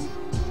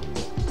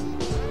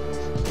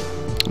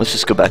 Let's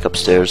just go back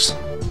upstairs.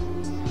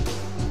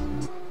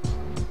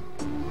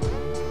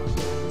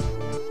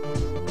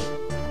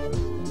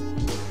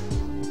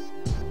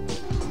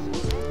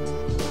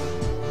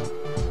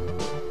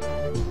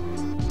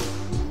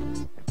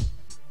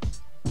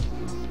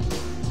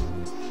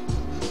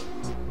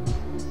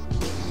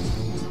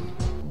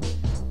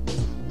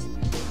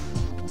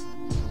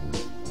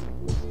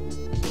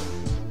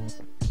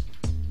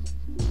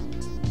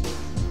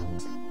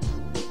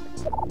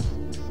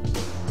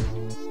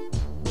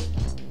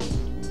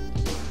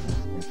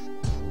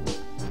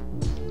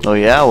 Oh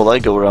yeah? Well, I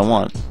go where I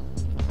want.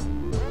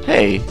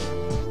 Hey!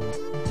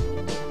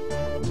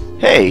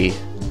 Hey!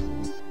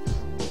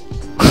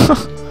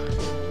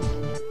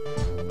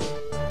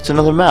 It's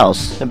another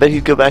mouse. I bet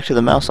he'd go back to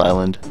the mouse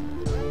island.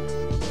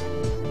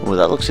 Well,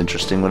 that looks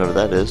interesting, whatever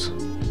that is.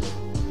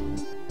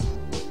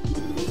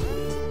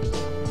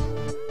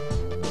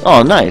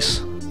 Oh,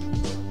 nice!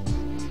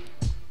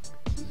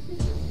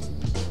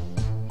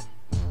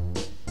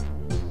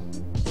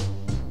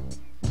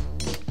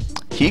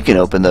 He can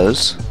open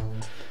those.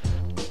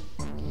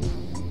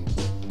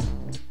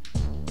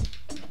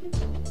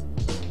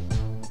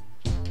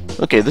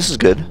 Okay, this is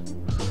good.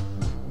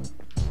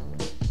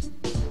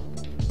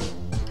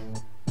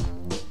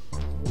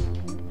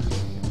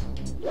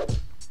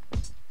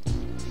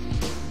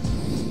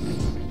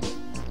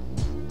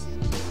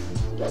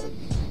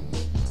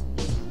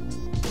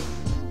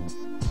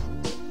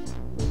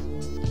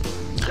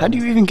 How do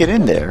you even get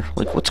in there?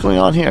 Like, what's going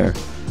on here?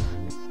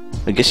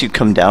 I guess you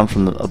come down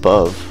from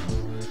above.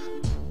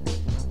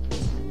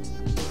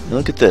 Now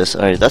look at this.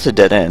 Alright, that's a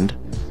dead end.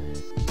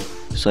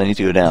 So I need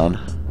to go down.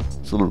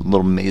 It's a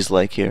little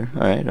maze-like here.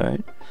 Alright,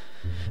 alright.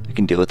 I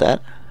can deal with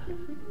that.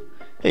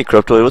 Hey,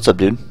 Corruptoid, what's up,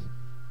 dude?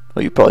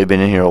 Oh, you've probably been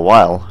in here a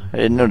while. I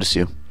didn't notice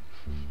you.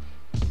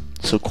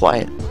 It's so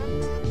quiet.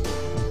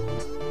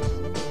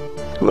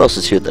 Who else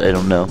is here that I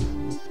don't know?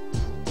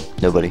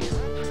 Nobody.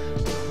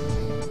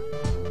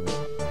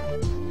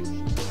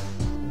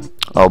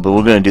 Oh, but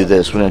we're gonna do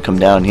this. We're gonna come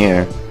down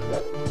here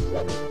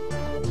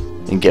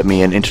and get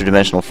me an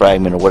interdimensional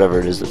fragment or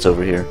whatever it is that's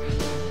over here.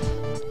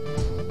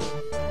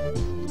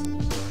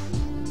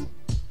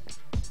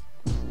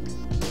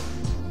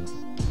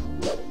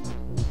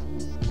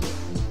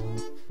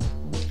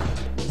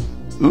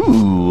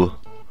 Ooh.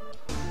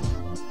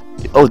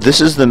 Oh,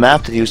 this is the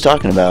map that he was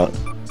talking about.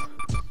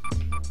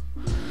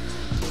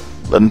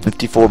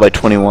 1154 by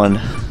 21.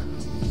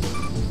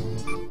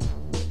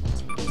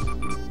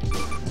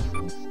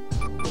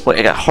 Wait,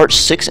 I got heart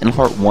 6 and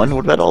heart 1?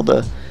 What about all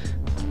the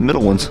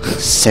middle ones?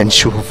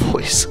 Sensual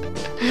voice.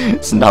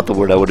 It's not the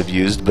word I would have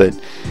used, but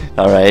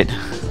alright.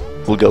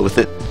 We'll go with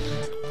it.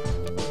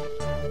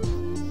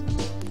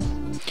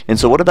 And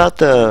so what about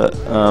the,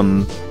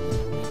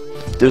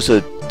 there's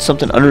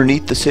something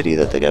underneath the city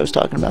that the guy was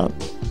talking about?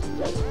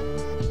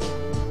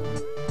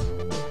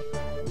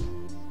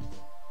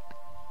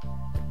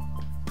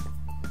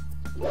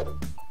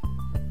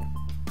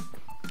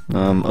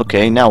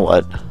 Okay, now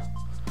what?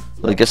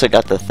 Well, I guess I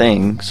got the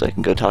thing, so I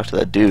can go talk to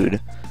that dude.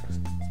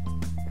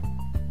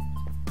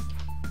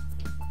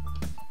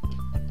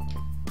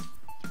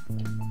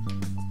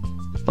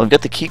 Well, I've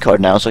got the key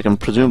card now, so I can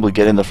presumably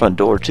get in the front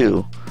door,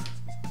 too.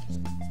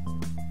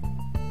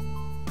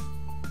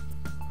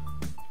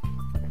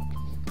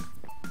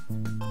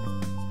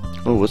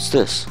 Oh, what's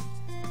this?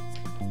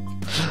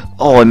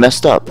 Oh, I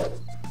messed up.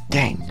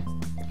 Dang.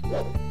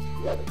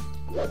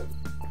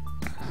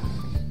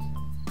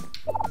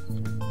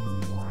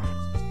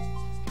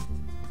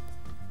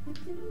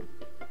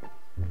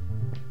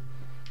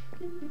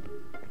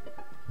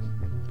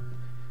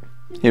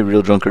 Hey,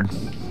 real drunkard.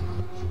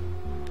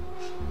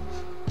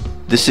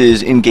 This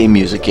is in-game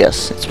music,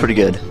 yes. It's pretty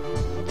good.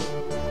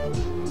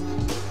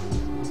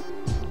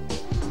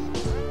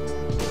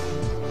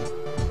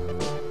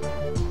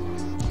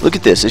 Look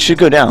at this. It should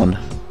go down.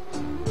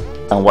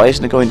 Now, why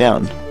isn't it going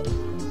down?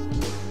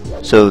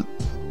 So,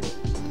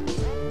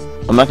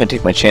 I'm not going to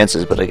take my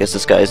chances, but I guess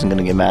this guy isn't going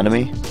to get mad at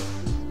me.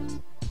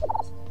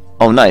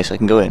 Oh, nice. I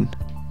can go in.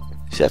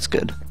 See, that's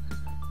good.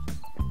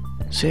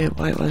 See,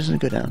 why doesn't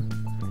it go down?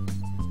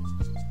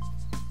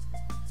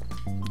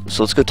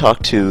 So let's go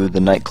talk to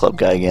the nightclub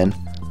guy again.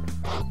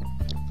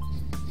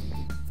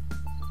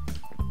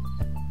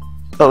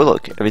 Oh,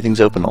 look,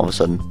 everything's open all of a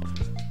sudden.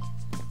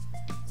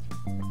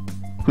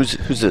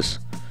 Who's this?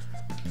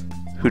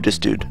 Who this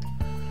dude?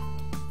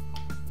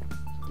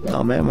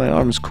 Oh man, my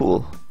arm's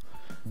cool.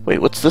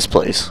 Wait, what's this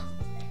place?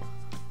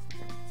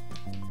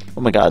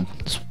 Oh my god,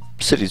 this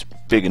city's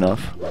big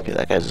enough. Okay,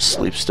 that guy's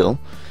asleep still.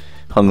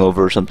 Hungover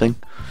or something.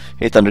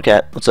 Hey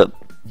Thundercat, what's up?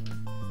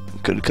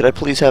 Could I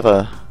please have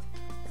a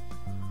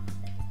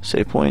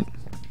save point?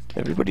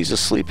 Everybody's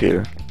asleep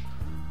here.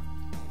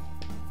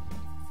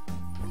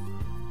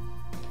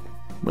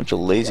 Bunch of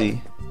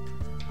lazy.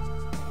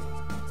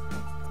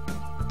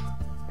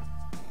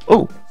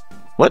 Oh!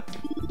 What?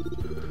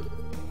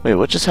 Wait,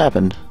 what just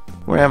happened?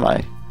 Where am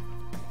I?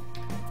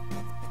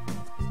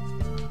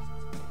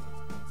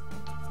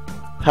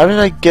 How did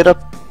I get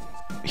up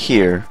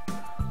here?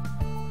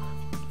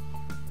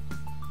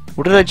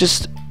 Where did I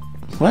just...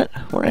 What?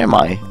 Where am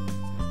I?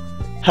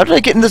 How did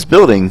I get in this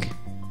building?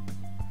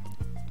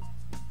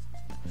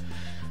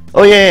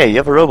 Oh yeah, you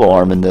have a robo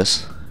arm in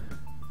this.